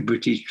 5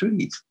 British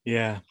trees.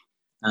 Yeah.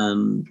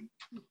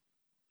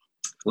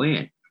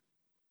 Weird.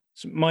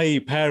 So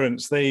my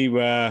parents, they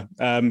were,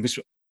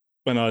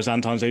 when I was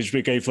Anton's age,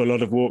 we go for a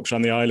lot of walks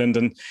around the island,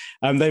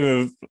 and they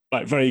were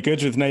like very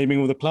good with naming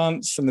all the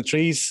plants and the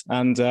trees.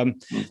 And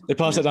they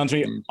passed it down to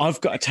me.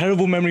 I've got a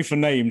terrible memory for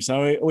names.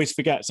 So I always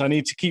forget. So I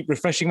need to keep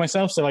refreshing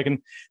myself so I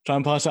can try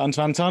and pass it on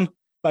to Anton.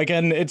 But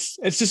again, it's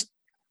just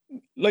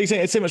like you say,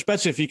 it's so much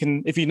better if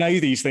you know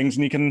these things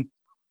and you can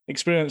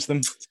experience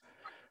them.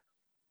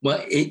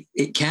 Well,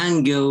 it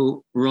can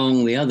go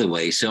wrong the other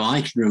way. So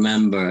I can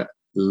remember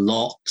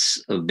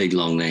lots of big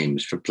long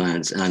names for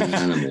plants and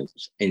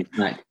animals. In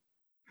fact,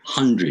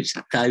 hundreds,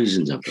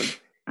 thousands of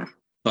them.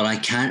 But I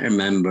can't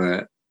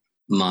remember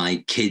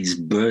my kids'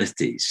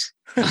 birthdays.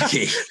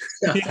 Okay.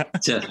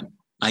 So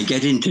I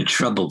get into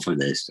trouble for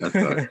this, of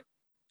course.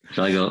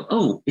 So I go,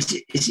 oh, is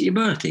it your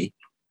birthday?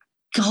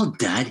 God,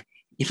 Dad,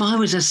 if I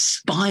was a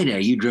spider,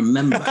 you'd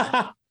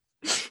remember.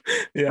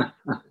 Yeah.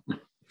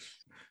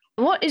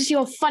 What is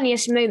your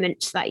funniest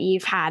moment that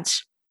you've had?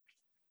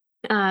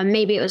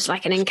 Maybe it was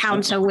like an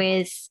encounter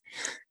with,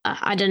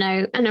 I don't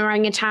know, an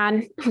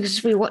orangutan,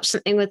 because we watched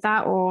something with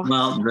that, or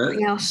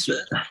something else.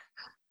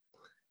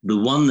 The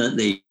one that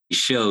they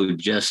showed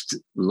just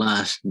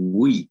last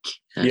week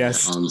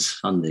on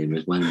Sunday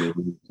was when we were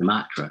in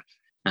Sumatra,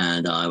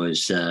 and I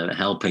was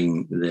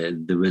helping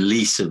the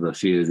release of a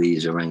few of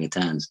these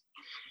orangutans.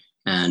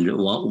 And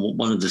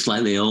one of the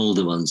slightly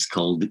older ones,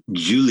 called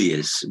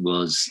Julius,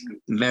 was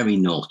very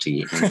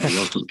naughty, and he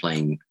wasn't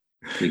playing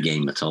the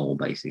game at all,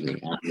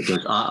 basically,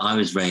 because I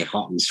was very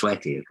hot and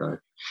sweaty, of course.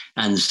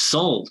 And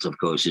salt, of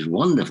course, is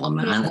wonderful. I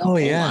mean, all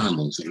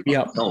animals, they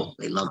love salt.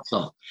 They love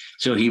salt.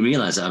 So he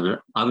realized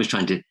I was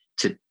trying to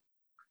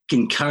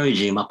encourage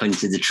him up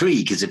into the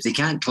tree, because if they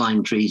can't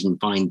climb trees and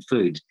find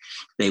food,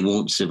 they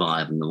won't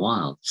survive in the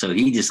wild. So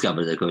he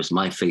discovered, of course,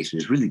 my face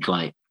was really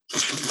quite...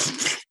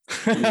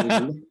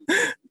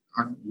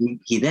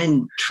 he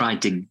then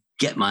tried to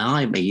get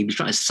my eye, but he was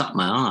trying to suck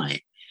my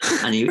eye.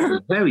 And he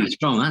was very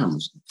strong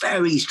animals,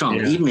 very strong.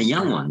 Yeah. Even a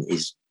young one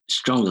is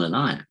stronger than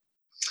I am.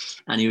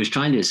 And he was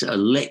trying to sort of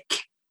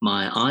lick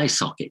my eye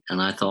socket.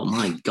 And I thought,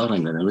 my God,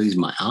 I'm going to lose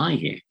my eye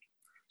here.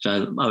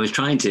 So I was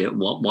trying to,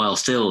 while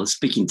still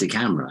speaking to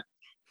camera,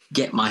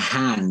 get my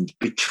hand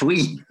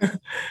between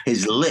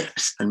his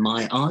lips and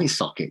my eye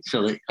socket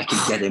so that I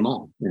could get him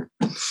on. Yeah.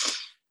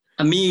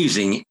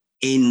 Amusing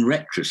in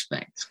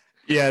retrospect.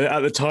 Yeah, at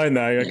the time,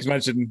 though, I can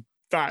imagine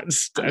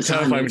that's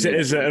terrifying. It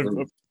is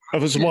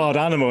of a wild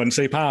animal and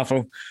so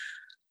powerful.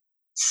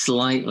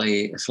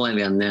 Slightly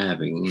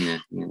unnerving,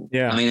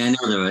 yeah. I mean,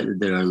 I know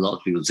there are a lot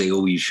of people who say,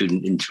 oh, you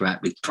shouldn't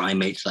interact with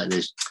primates like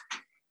this.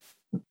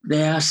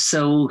 They are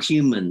so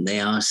human. They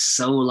are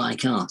so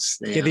like us.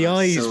 The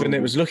eyes when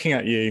it was looking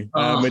at you,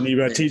 when you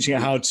were teaching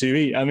it how to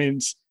eat. I mean,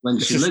 when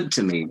she looked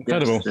at me,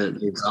 incredible.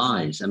 Its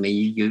eyes. I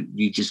mean,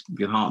 you just,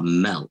 your heart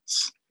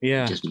melts.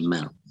 Yeah, it just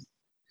melts,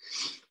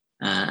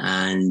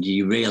 and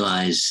you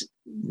realize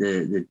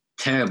the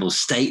terrible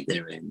state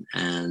they're in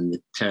and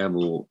the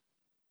terrible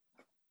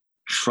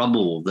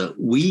trouble that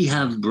we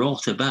have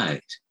brought about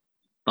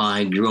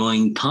by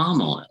growing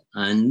palm oil.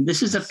 And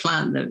this is a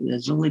plant that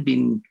has only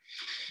been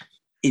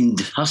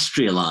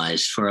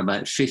industrialized for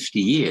about 50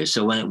 years.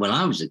 So when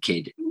I was a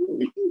kid,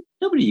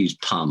 nobody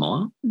used palm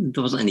oil.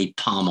 There wasn't any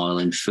palm oil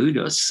in food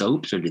or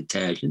soaps or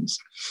detergents.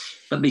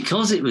 But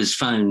because it was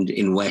found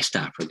in West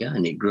Africa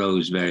and it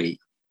grows very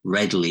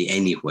readily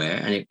anywhere,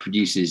 and it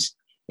produces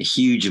a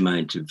huge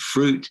amount of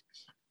fruit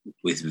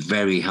with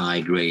very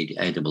high grade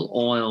edible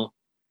oil,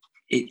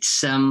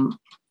 it's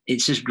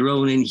just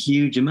grown in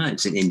huge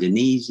amounts in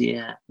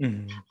Indonesia,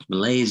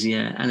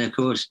 Malaysia, and of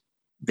course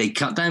they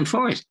cut down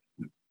forest.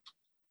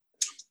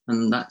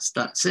 And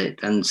that's it.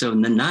 And so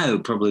now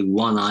probably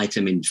 1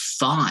 item in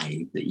 5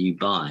 that you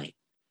buy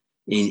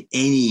in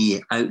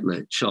any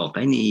outlet shop,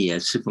 any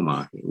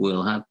supermarket,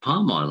 will have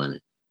palm oil in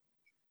it.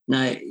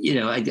 Now,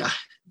 I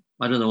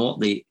don't know what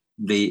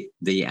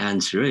the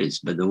answer is,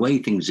 but the way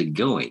things are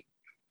going,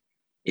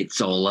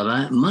 it's all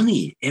about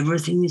money.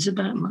 Everything is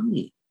about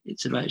money.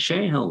 It's about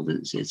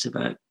shareholders. It's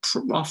about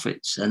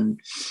profits. And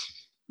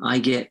I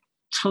get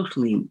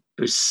totally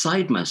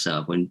beside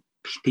myself when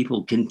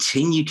people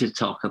continue to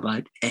talk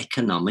about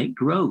economic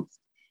growth.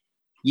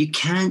 You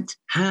can't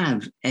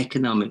have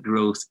economic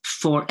growth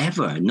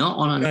forever, not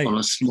on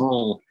a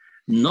small,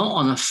 not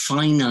on a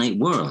finite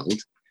world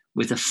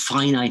with a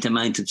finite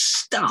amount of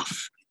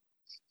stuff.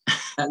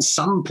 At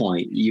some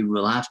point, you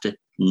will have to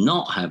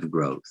not have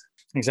growth.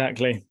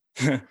 Exactly.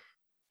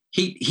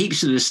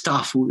 Heaps of the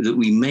stuff that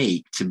we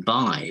make to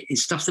buy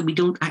is stuff that we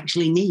don't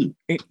actually need.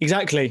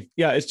 Exactly.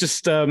 Yeah, it's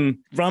just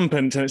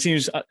rampant. And it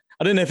seems,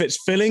 I don't know if it's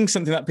filling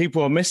something that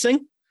people are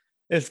missing,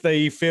 if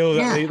they feel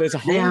that there's a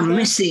hole. They are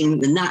missing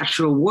the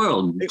natural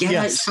world. Get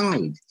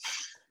outside.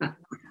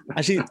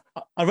 Actually,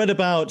 I read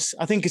about,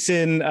 I think it's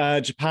in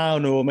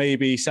Japan or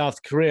maybe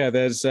South Korea,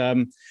 there's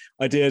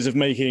ideas of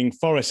making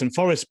forests and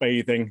forest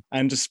bathing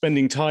and just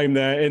spending time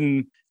there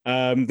in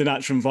the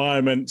natural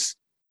environment.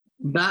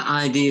 That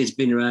idea has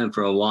been around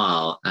for a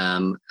while,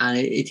 and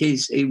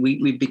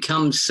we've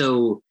become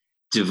so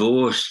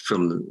divorced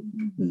from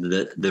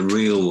the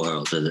real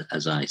world,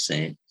 as I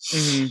say,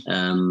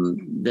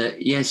 that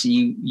yes,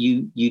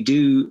 you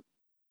do.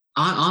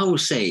 I will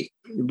say,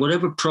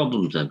 whatever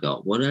problems I've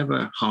got,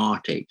 whatever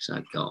heartaches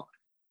I've got,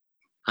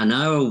 an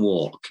hour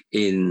walk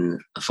in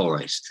a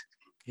forest,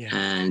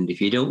 and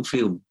if you don't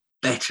feel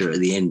better at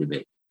the end of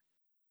it,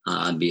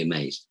 I'd be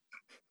amazed.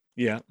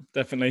 Yeah,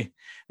 definitely.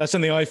 That's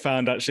something I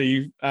found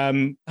actually,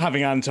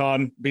 having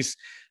Anton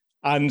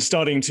and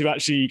starting to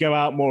actually go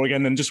out more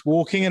again and just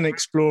walking and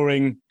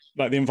exploring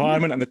like the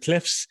environment and the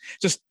cliffs,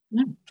 just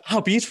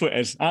how beautiful it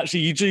is.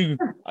 Actually, you can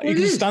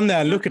just stand there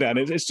and look at it and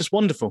it's just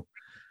wonderful.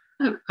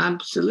 Oh,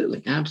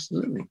 absolutely.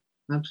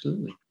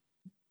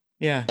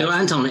 Yeah. So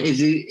Anton,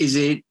 is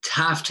it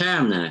half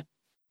term now?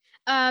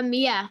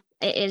 Yeah,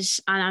 it is,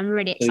 and I'm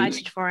really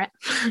excited for it.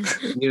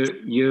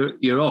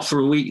 You're off for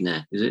a week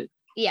now, is it?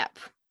 Yep.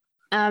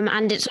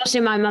 And it's also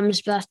my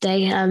mum's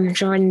birthday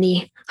during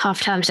the half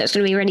term, so it's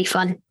going to be really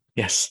fun.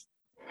 Yes.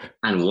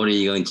 And what are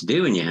you going to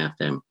do in your half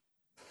term?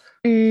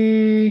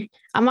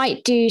 I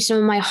might do some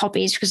of my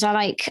hobbies because I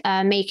like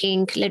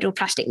making little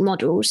plastic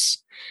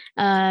models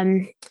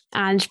and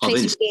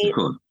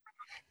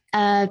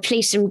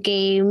play some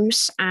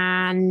games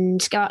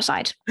and go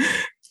outside.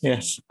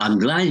 Yes. I'm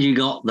glad you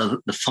got the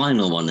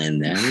final one in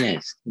there.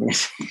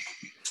 Yes.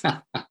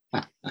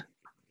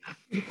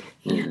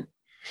 Yeah.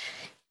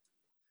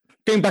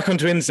 Going back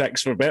onto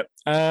insects for a bit,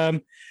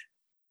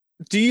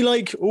 do you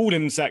like all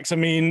insects? I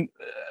mean,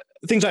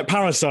 things like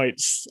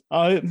parasites.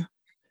 I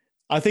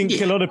think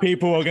a lot of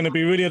people are going to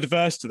be really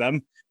adverse to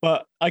them,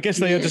 but I guess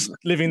they are just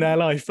living their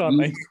life, aren't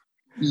they?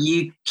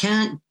 You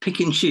can't pick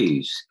and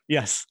choose.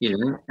 Yes. You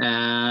know,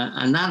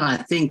 and that I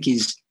think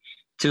is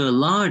to a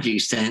large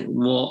extent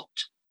what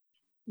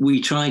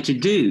we try to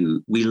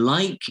do. We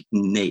like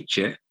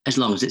nature as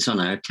long as it's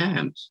on our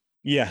terms.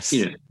 Yes.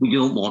 You know, we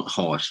don't want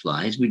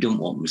horseflies, we don't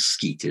want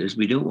mosquitoes,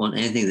 we don't want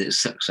anything that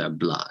sucks our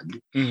blood,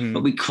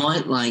 but we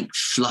quite like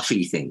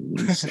fluffy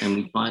things and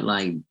we quite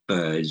like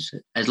birds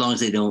as long as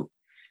they don't,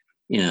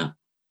 you know,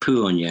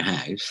 poo on your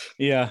house,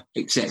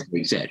 etc.,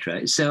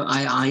 etc. So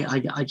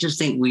I just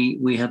think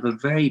we have a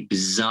very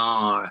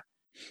bizarre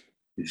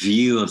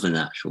view of the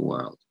natural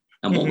world,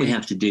 and what we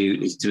have to do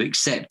is to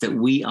accept that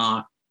we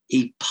are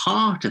a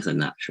part of the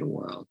natural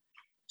world,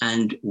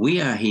 and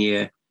we are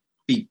here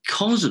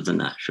because of the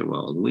natural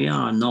world. We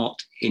are not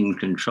in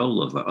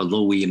control of it,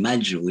 although we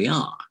imagine we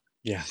are.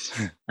 Yes.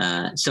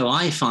 So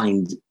I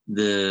find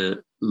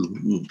the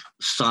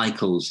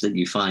cycles that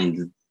you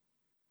find,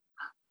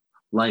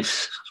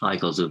 life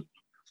cycles of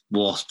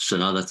wasps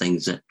and other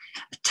things that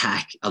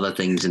attack other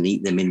things and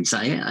eat them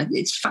inside.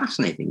 It's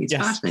fascinating. It's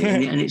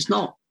fascinating, and it's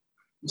not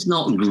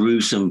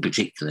gruesome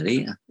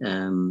particularly.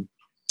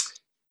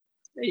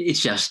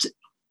 It's just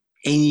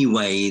any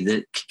way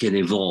that can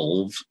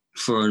evolve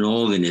for an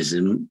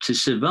organism to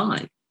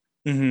survive.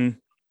 And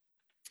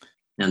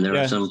there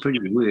are some pretty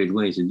weird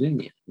ways of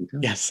doing it.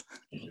 Yes.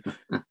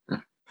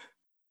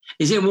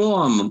 Is it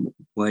warm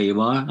where you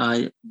are?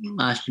 I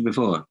asked you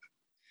before.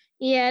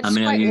 Yeah, it's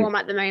quite warm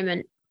at the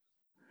moment.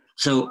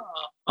 So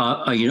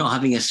are you not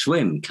having a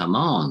swim? Come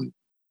on.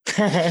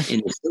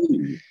 In the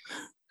sea.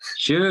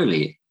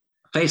 Surely.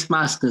 Face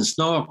mask and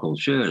snorkel,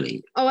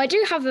 surely. Oh, I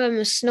do have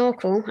a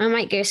snorkel. I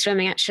might go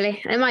swimming,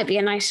 actually. It might be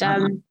a nice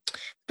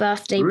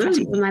birthday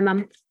present for my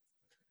mum.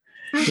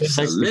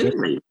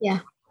 Absolutely. Yeah.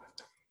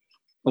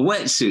 A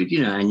wetsuit,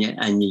 you know, and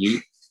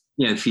you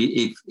know, if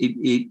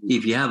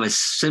you have a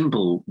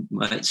simple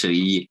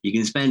wetsuit, you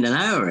can spend an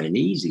hour in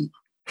easy.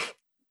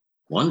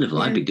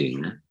 Wonderful. I'd be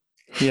doing that.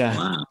 Yeah.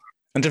 Wow.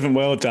 And different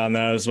world down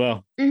there as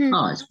well.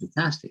 Oh, it's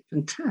fantastic.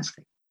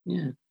 Fantastic.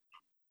 Yeah.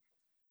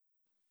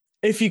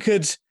 If you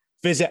could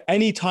visit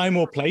any time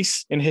or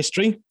place in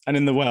history and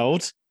in the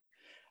world,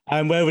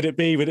 and where would it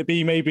be? Would it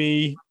be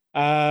maybe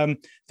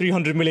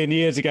 300 million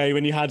years ago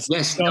when you had...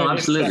 Yes, no,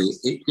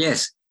 absolutely.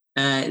 Yes.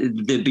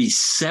 There'd be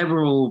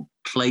several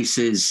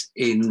places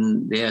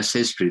in the Earth's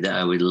history that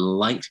I would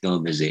like to go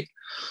and visit.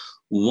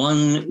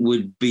 One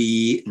would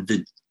be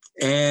the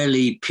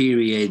early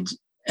period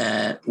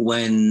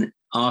when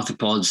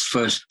arthropods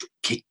first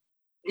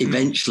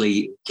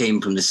eventually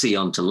came from the sea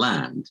onto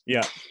land.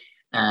 Yeah.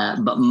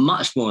 But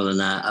much more than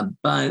that,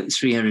 about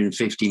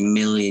 350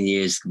 million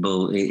years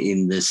ago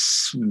in the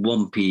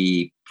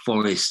swampy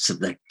forests of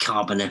the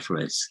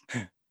Carboniferous.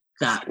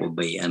 That would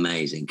be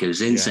amazing,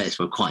 because insects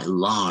were quite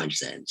large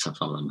then. Some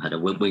of them had a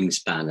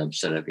wingspan of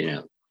sort of,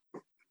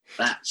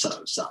 that sort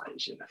of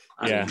size.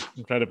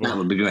 Incredible. That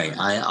would be great.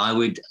 I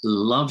would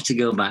love to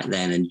go back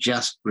then and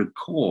just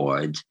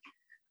record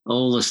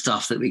all the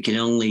stuff that we can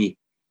only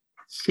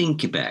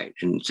think about.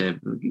 And so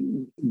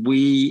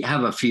we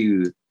have a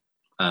few,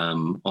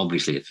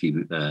 obviously a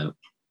few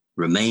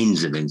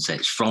remains of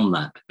insects from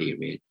that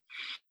period.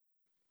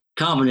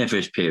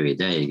 Carboniferous period,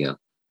 there you go.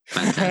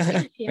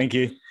 Fantastic. Thank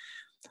you.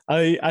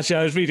 I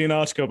was reading an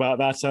article about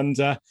that, and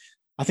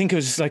I think it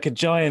was like a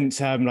giant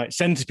like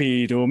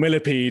centipede or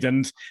millipede,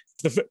 and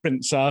the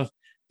footprints are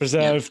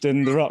preserved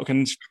in the rock,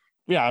 and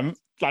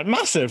like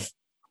massive.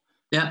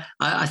 Yeah,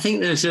 I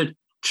think there's a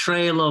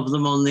trail of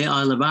them on the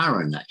Isle of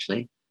Arran,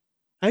 actually.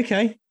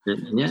 Okay.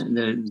 Yeah,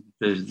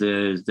 there's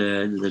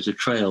a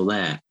trail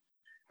there,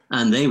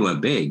 and they were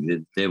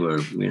big. They were,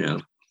 Yeah.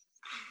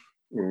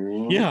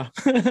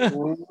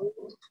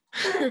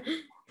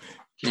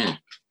 Yeah.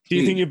 Do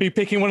you think you'd be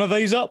picking one of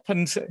those up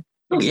and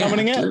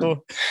examining it?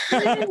 Or?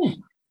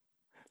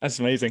 That's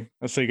amazing.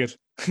 That's so good.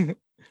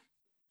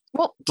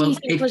 What do you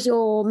think was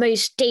your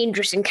most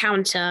dangerous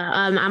encounter?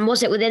 And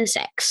was it with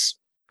insects?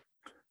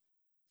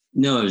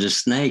 No, it was a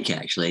snake,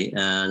 actually.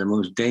 The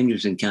most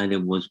dangerous encounter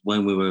was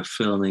when we were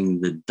filming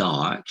the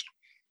dark.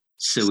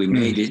 So we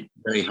made it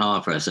very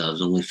hard for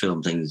ourselves, only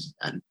film things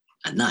at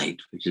night,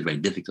 which is very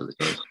difficult, of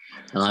course.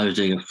 And I was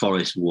doing a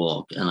forest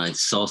walk, and I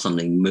saw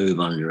something move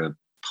under a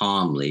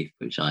palm leaf,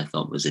 which I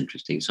thought was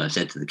interesting. So I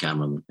said to the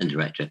cameraman and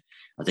director,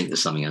 I think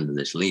there's something under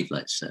this leaf.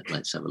 Let's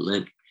have a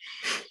look.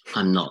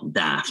 I'm not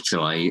daft,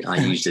 so I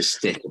used a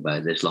stick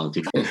about this long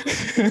to go.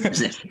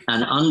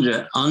 And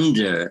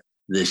under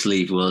this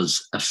leaf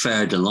was a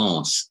fer de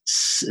lance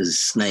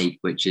snake,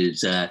 which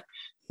is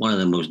one of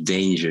the most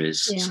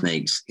dangerous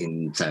snakes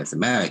in South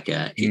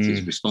America. It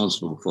is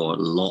responsible for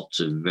lots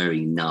of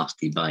very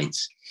nasty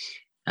bites.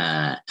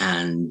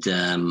 And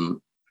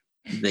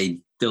they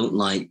don't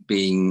like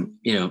being,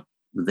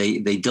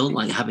 they don't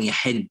like having a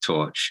head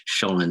torch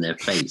shone in their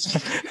face.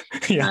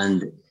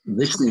 And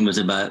this thing was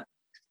about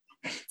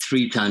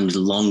 3 times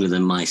longer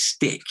than my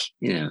stick,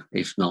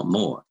 if not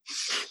more.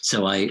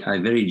 So I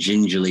very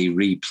gingerly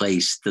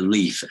replaced the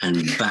leaf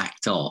and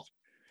backed off,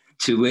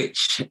 to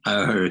which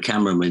our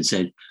cameraman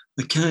said,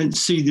 I can't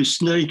see the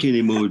snake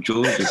anymore,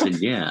 George. I said,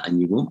 yeah,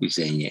 and you won't be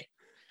seeing it.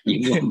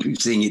 You won't be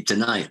seeing it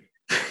tonight.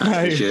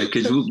 That's for sure,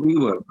 because we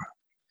were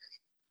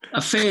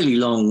a fairly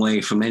long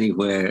way from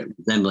anywhere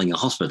resembling a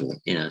hospital,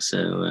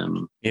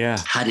 so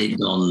had it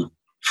gone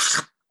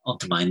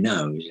onto my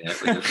nose,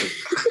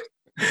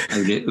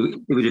 it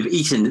would have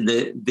eaten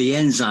the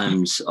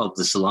enzymes of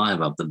the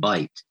saliva of the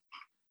bite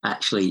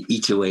actually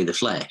eat away the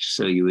flesh,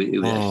 so it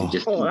would actually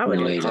just eat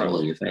away the whole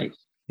of your face.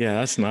 Yeah,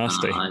 that's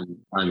nasty.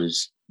 I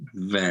was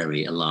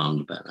very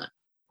alarmed about that,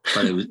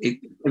 but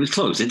it was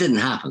close. It didn't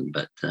happen,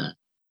 but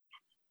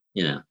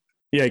yeah,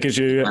 it gives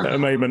you a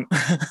moment.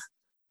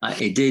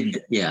 It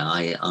did. Yeah,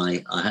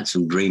 I had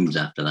some dreams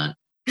after that.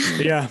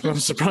 Yeah, I'm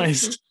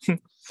surprised.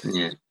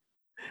 Yeah.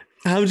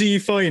 How do you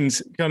find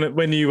kind of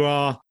when you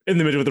are in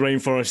the middle of the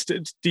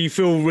rainforest? Do you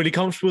feel really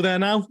comfortable there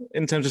now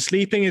in terms of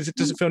sleeping? Does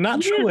it feel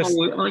natural?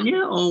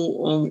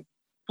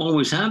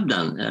 Always have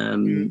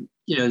done.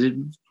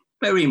 It's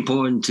very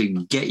important to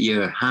get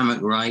your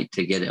hammock right,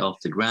 to get it off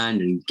the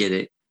ground and get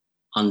it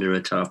under a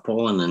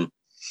tarpaulin,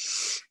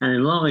 and as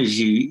long as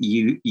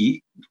you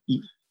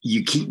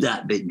keep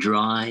that bit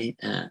dry,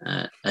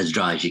 as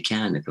dry as you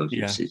can. Of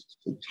course, it's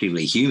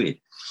extremely humid.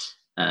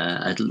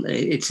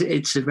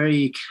 It's a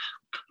very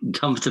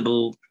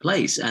comfortable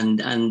place,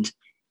 and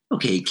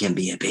okay, it can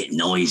be a bit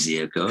noisy,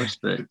 of course,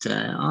 but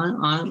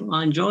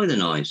I enjoy the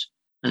noise.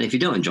 And if you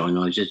don't enjoy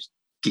noise, just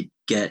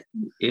get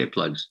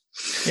earplugs.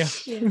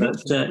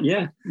 But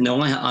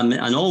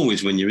and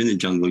always when you're in the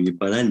jungle,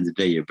 by the end of the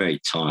day, you're very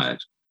tired.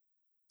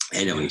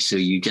 Anyway, so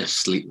you just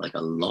sleep like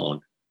a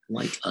log.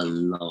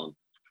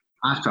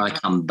 After I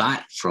come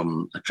back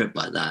from a trip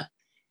like that,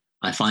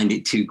 I find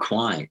it too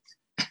quiet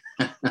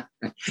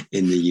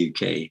in the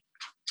UK.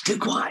 It's too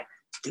quiet.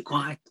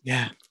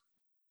 Yeah.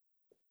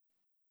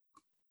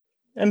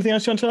 Anything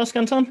else you want to ask,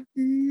 Anton?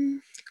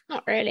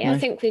 Not really. No. I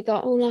think we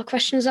got all our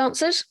questions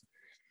answered.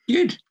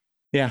 Good.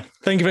 Yeah.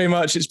 Thank you very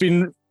much. It's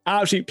been an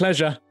absolute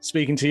pleasure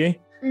speaking to you.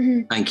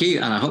 Mm-hmm. Thank you.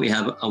 And I hope you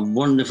have a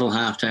wonderful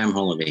half-term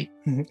holiday.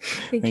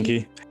 Thank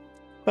you.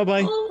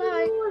 Bye-bye.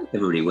 Bye.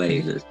 Everybody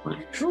waves at this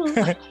point.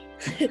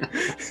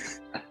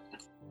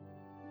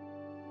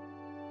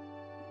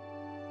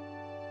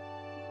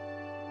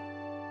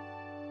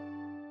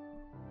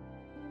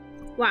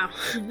 Wow,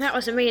 that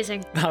was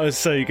amazing. That was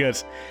so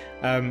good.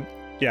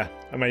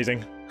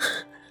 Amazing.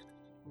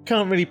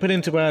 Can't really put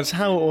into words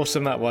how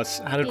awesome that was.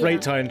 Had a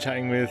great time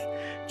chatting with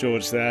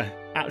George there.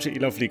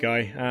 Absolutely lovely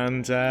guy.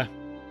 And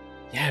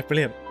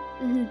brilliant.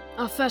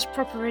 Our first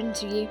proper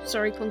interview.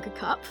 Sorry, Conquer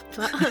Cup.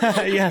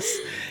 But Yes.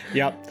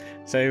 Yep.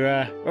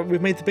 So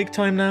we've made the big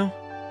time now.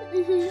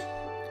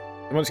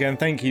 And once again,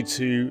 thank you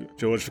to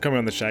George for coming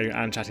on the show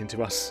and chatting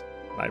to us.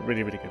 Like,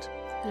 really, really good.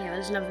 Yeah, it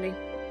was lovely.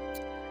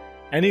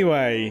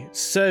 Anyway,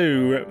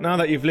 so now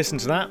that you've listened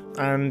to that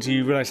and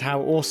you realise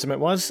how awesome it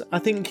was, I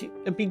think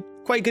it'd be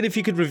quite good if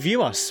you could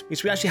review us,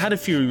 because we actually had a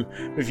few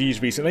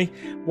reviews recently.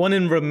 One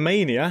in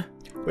Romania,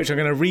 which I'm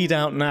going to read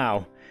out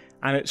now,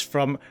 and it's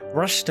from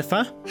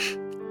Rustafa,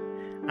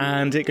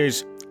 and it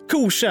goes,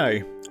 "Cool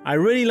show. I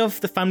really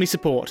love the family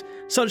support.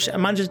 Such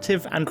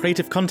imaginative and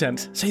creative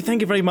content. So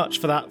thank you very much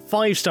for that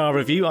 5-star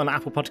review on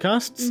Apple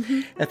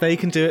Podcasts. If they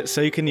can do it,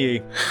 so can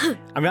you."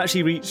 And we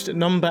actually reached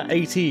number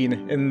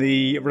 18 in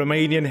the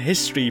Romanian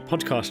history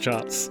podcast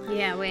charts.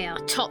 Yeah, we are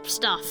top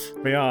stuff.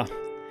 We are.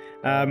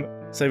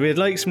 So we'd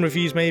like some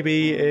reviews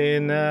maybe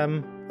in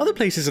other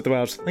places of the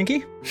world. Thank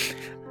you.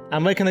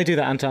 And where can they do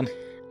that, Anton?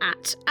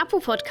 At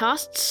Apple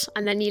Podcasts,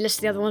 and then you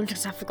list the other one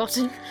because I've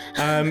forgotten.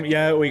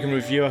 Yeah, or you can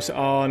review us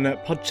on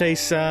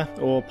Podchaser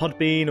or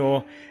Podbean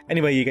or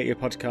anywhere you get your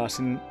podcasts.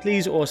 And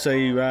please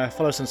also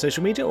follow us on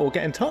social media or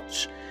get in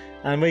touch.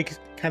 And where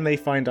can they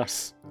find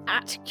us?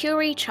 At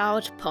Curie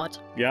Child Pod.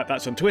 Yeah,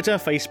 that's on Twitter,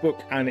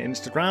 Facebook and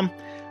Instagram.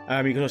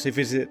 You can also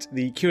visit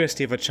the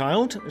Curiosity of a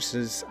Child, which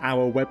is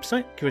our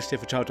website,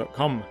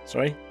 curiosityofachild.com, which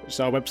is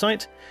our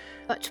website.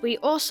 But we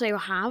also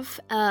have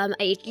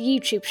a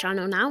YouTube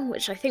channel now,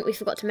 which I think we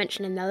forgot to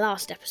mention in the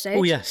last episode.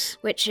 Oh, yes.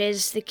 Which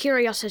is The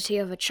Curiosity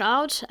of a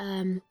Child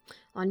on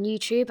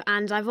YouTube.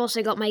 And I've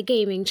also got my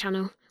gaming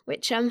channel,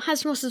 which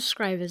has more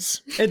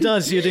subscribers. It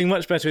does. You're doing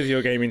much better with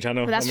your gaming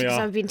channel Well, that's than we because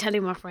are. I've been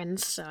telling my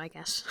friends, so I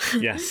guess.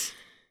 Yes.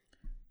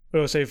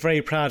 We're also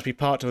very proud to be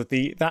part of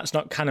the That's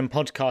Not Canon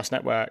podcast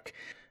network.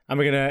 And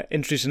we're going to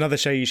introduce another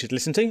show you should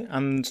listen to.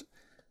 And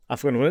I've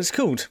forgotten what it's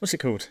called. What's it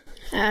called?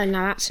 Now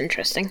that's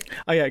interesting.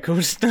 Oh, yeah, cool.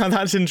 Now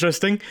that's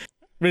interesting.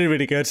 Really,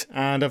 really good.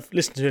 And I've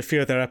listened to a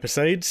few of their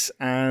episodes,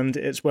 and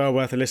it's well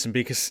worth a listen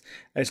because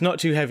it's not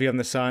too heavy on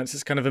the science.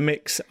 It's kind of a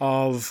mix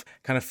of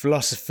kind of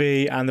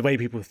philosophy and the way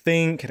people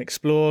think and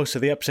explore. So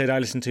the episode I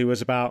listened to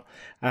was about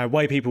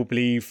why people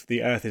believe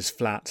the Earth is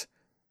flat.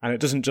 And it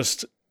doesn't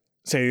just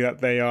say that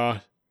they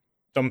are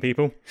dumb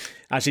people.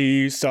 Actually,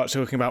 you start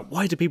talking about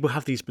why do people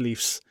have these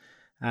beliefs.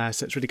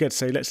 So it's really good.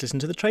 So let's listen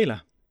to the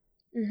trailer.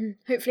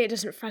 Hopefully it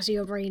doesn't frazzle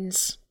your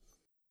brains.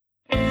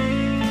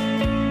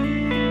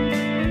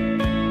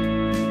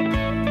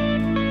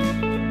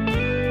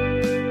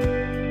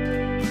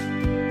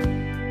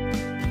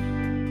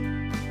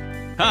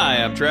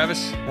 Hi, I'm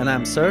Travis. And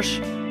I'm Serge,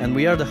 and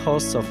we are the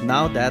hosts of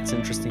Now That's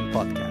Interesting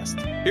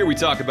podcast. Here we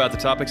talk about the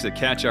topics that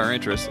catch our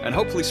interest and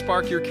hopefully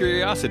spark your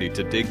curiosity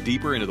to dig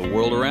deeper into the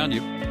world around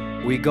you.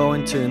 We go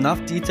into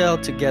enough detail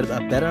to get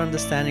a better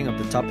understanding of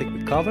the topic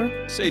we cover.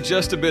 Say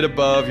just a bit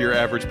above your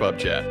average pub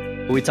chat.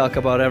 We talk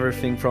about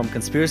everything from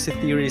conspiracy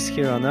theories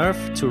here on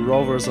Earth to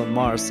rovers on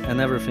Mars and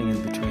everything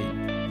in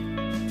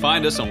between.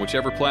 Find us on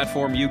whichever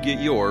platform you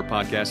get your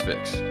podcast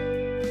fix.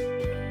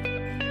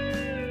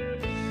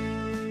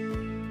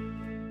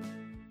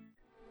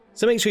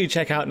 So make sure you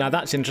check out Now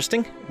That's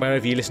Interesting,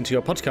 wherever you listen to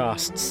your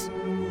podcasts.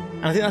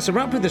 And I think that's a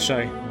wrap with the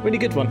show. Really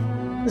good one.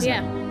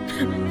 Yeah,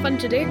 fun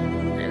to do.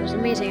 It was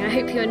amazing. I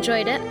hope you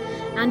enjoyed it.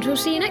 And we'll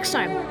see you next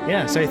time.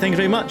 Yeah, so thank you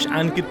very much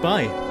and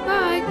goodbye.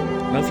 Bye.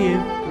 Love you.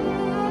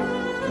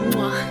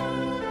 Mwah.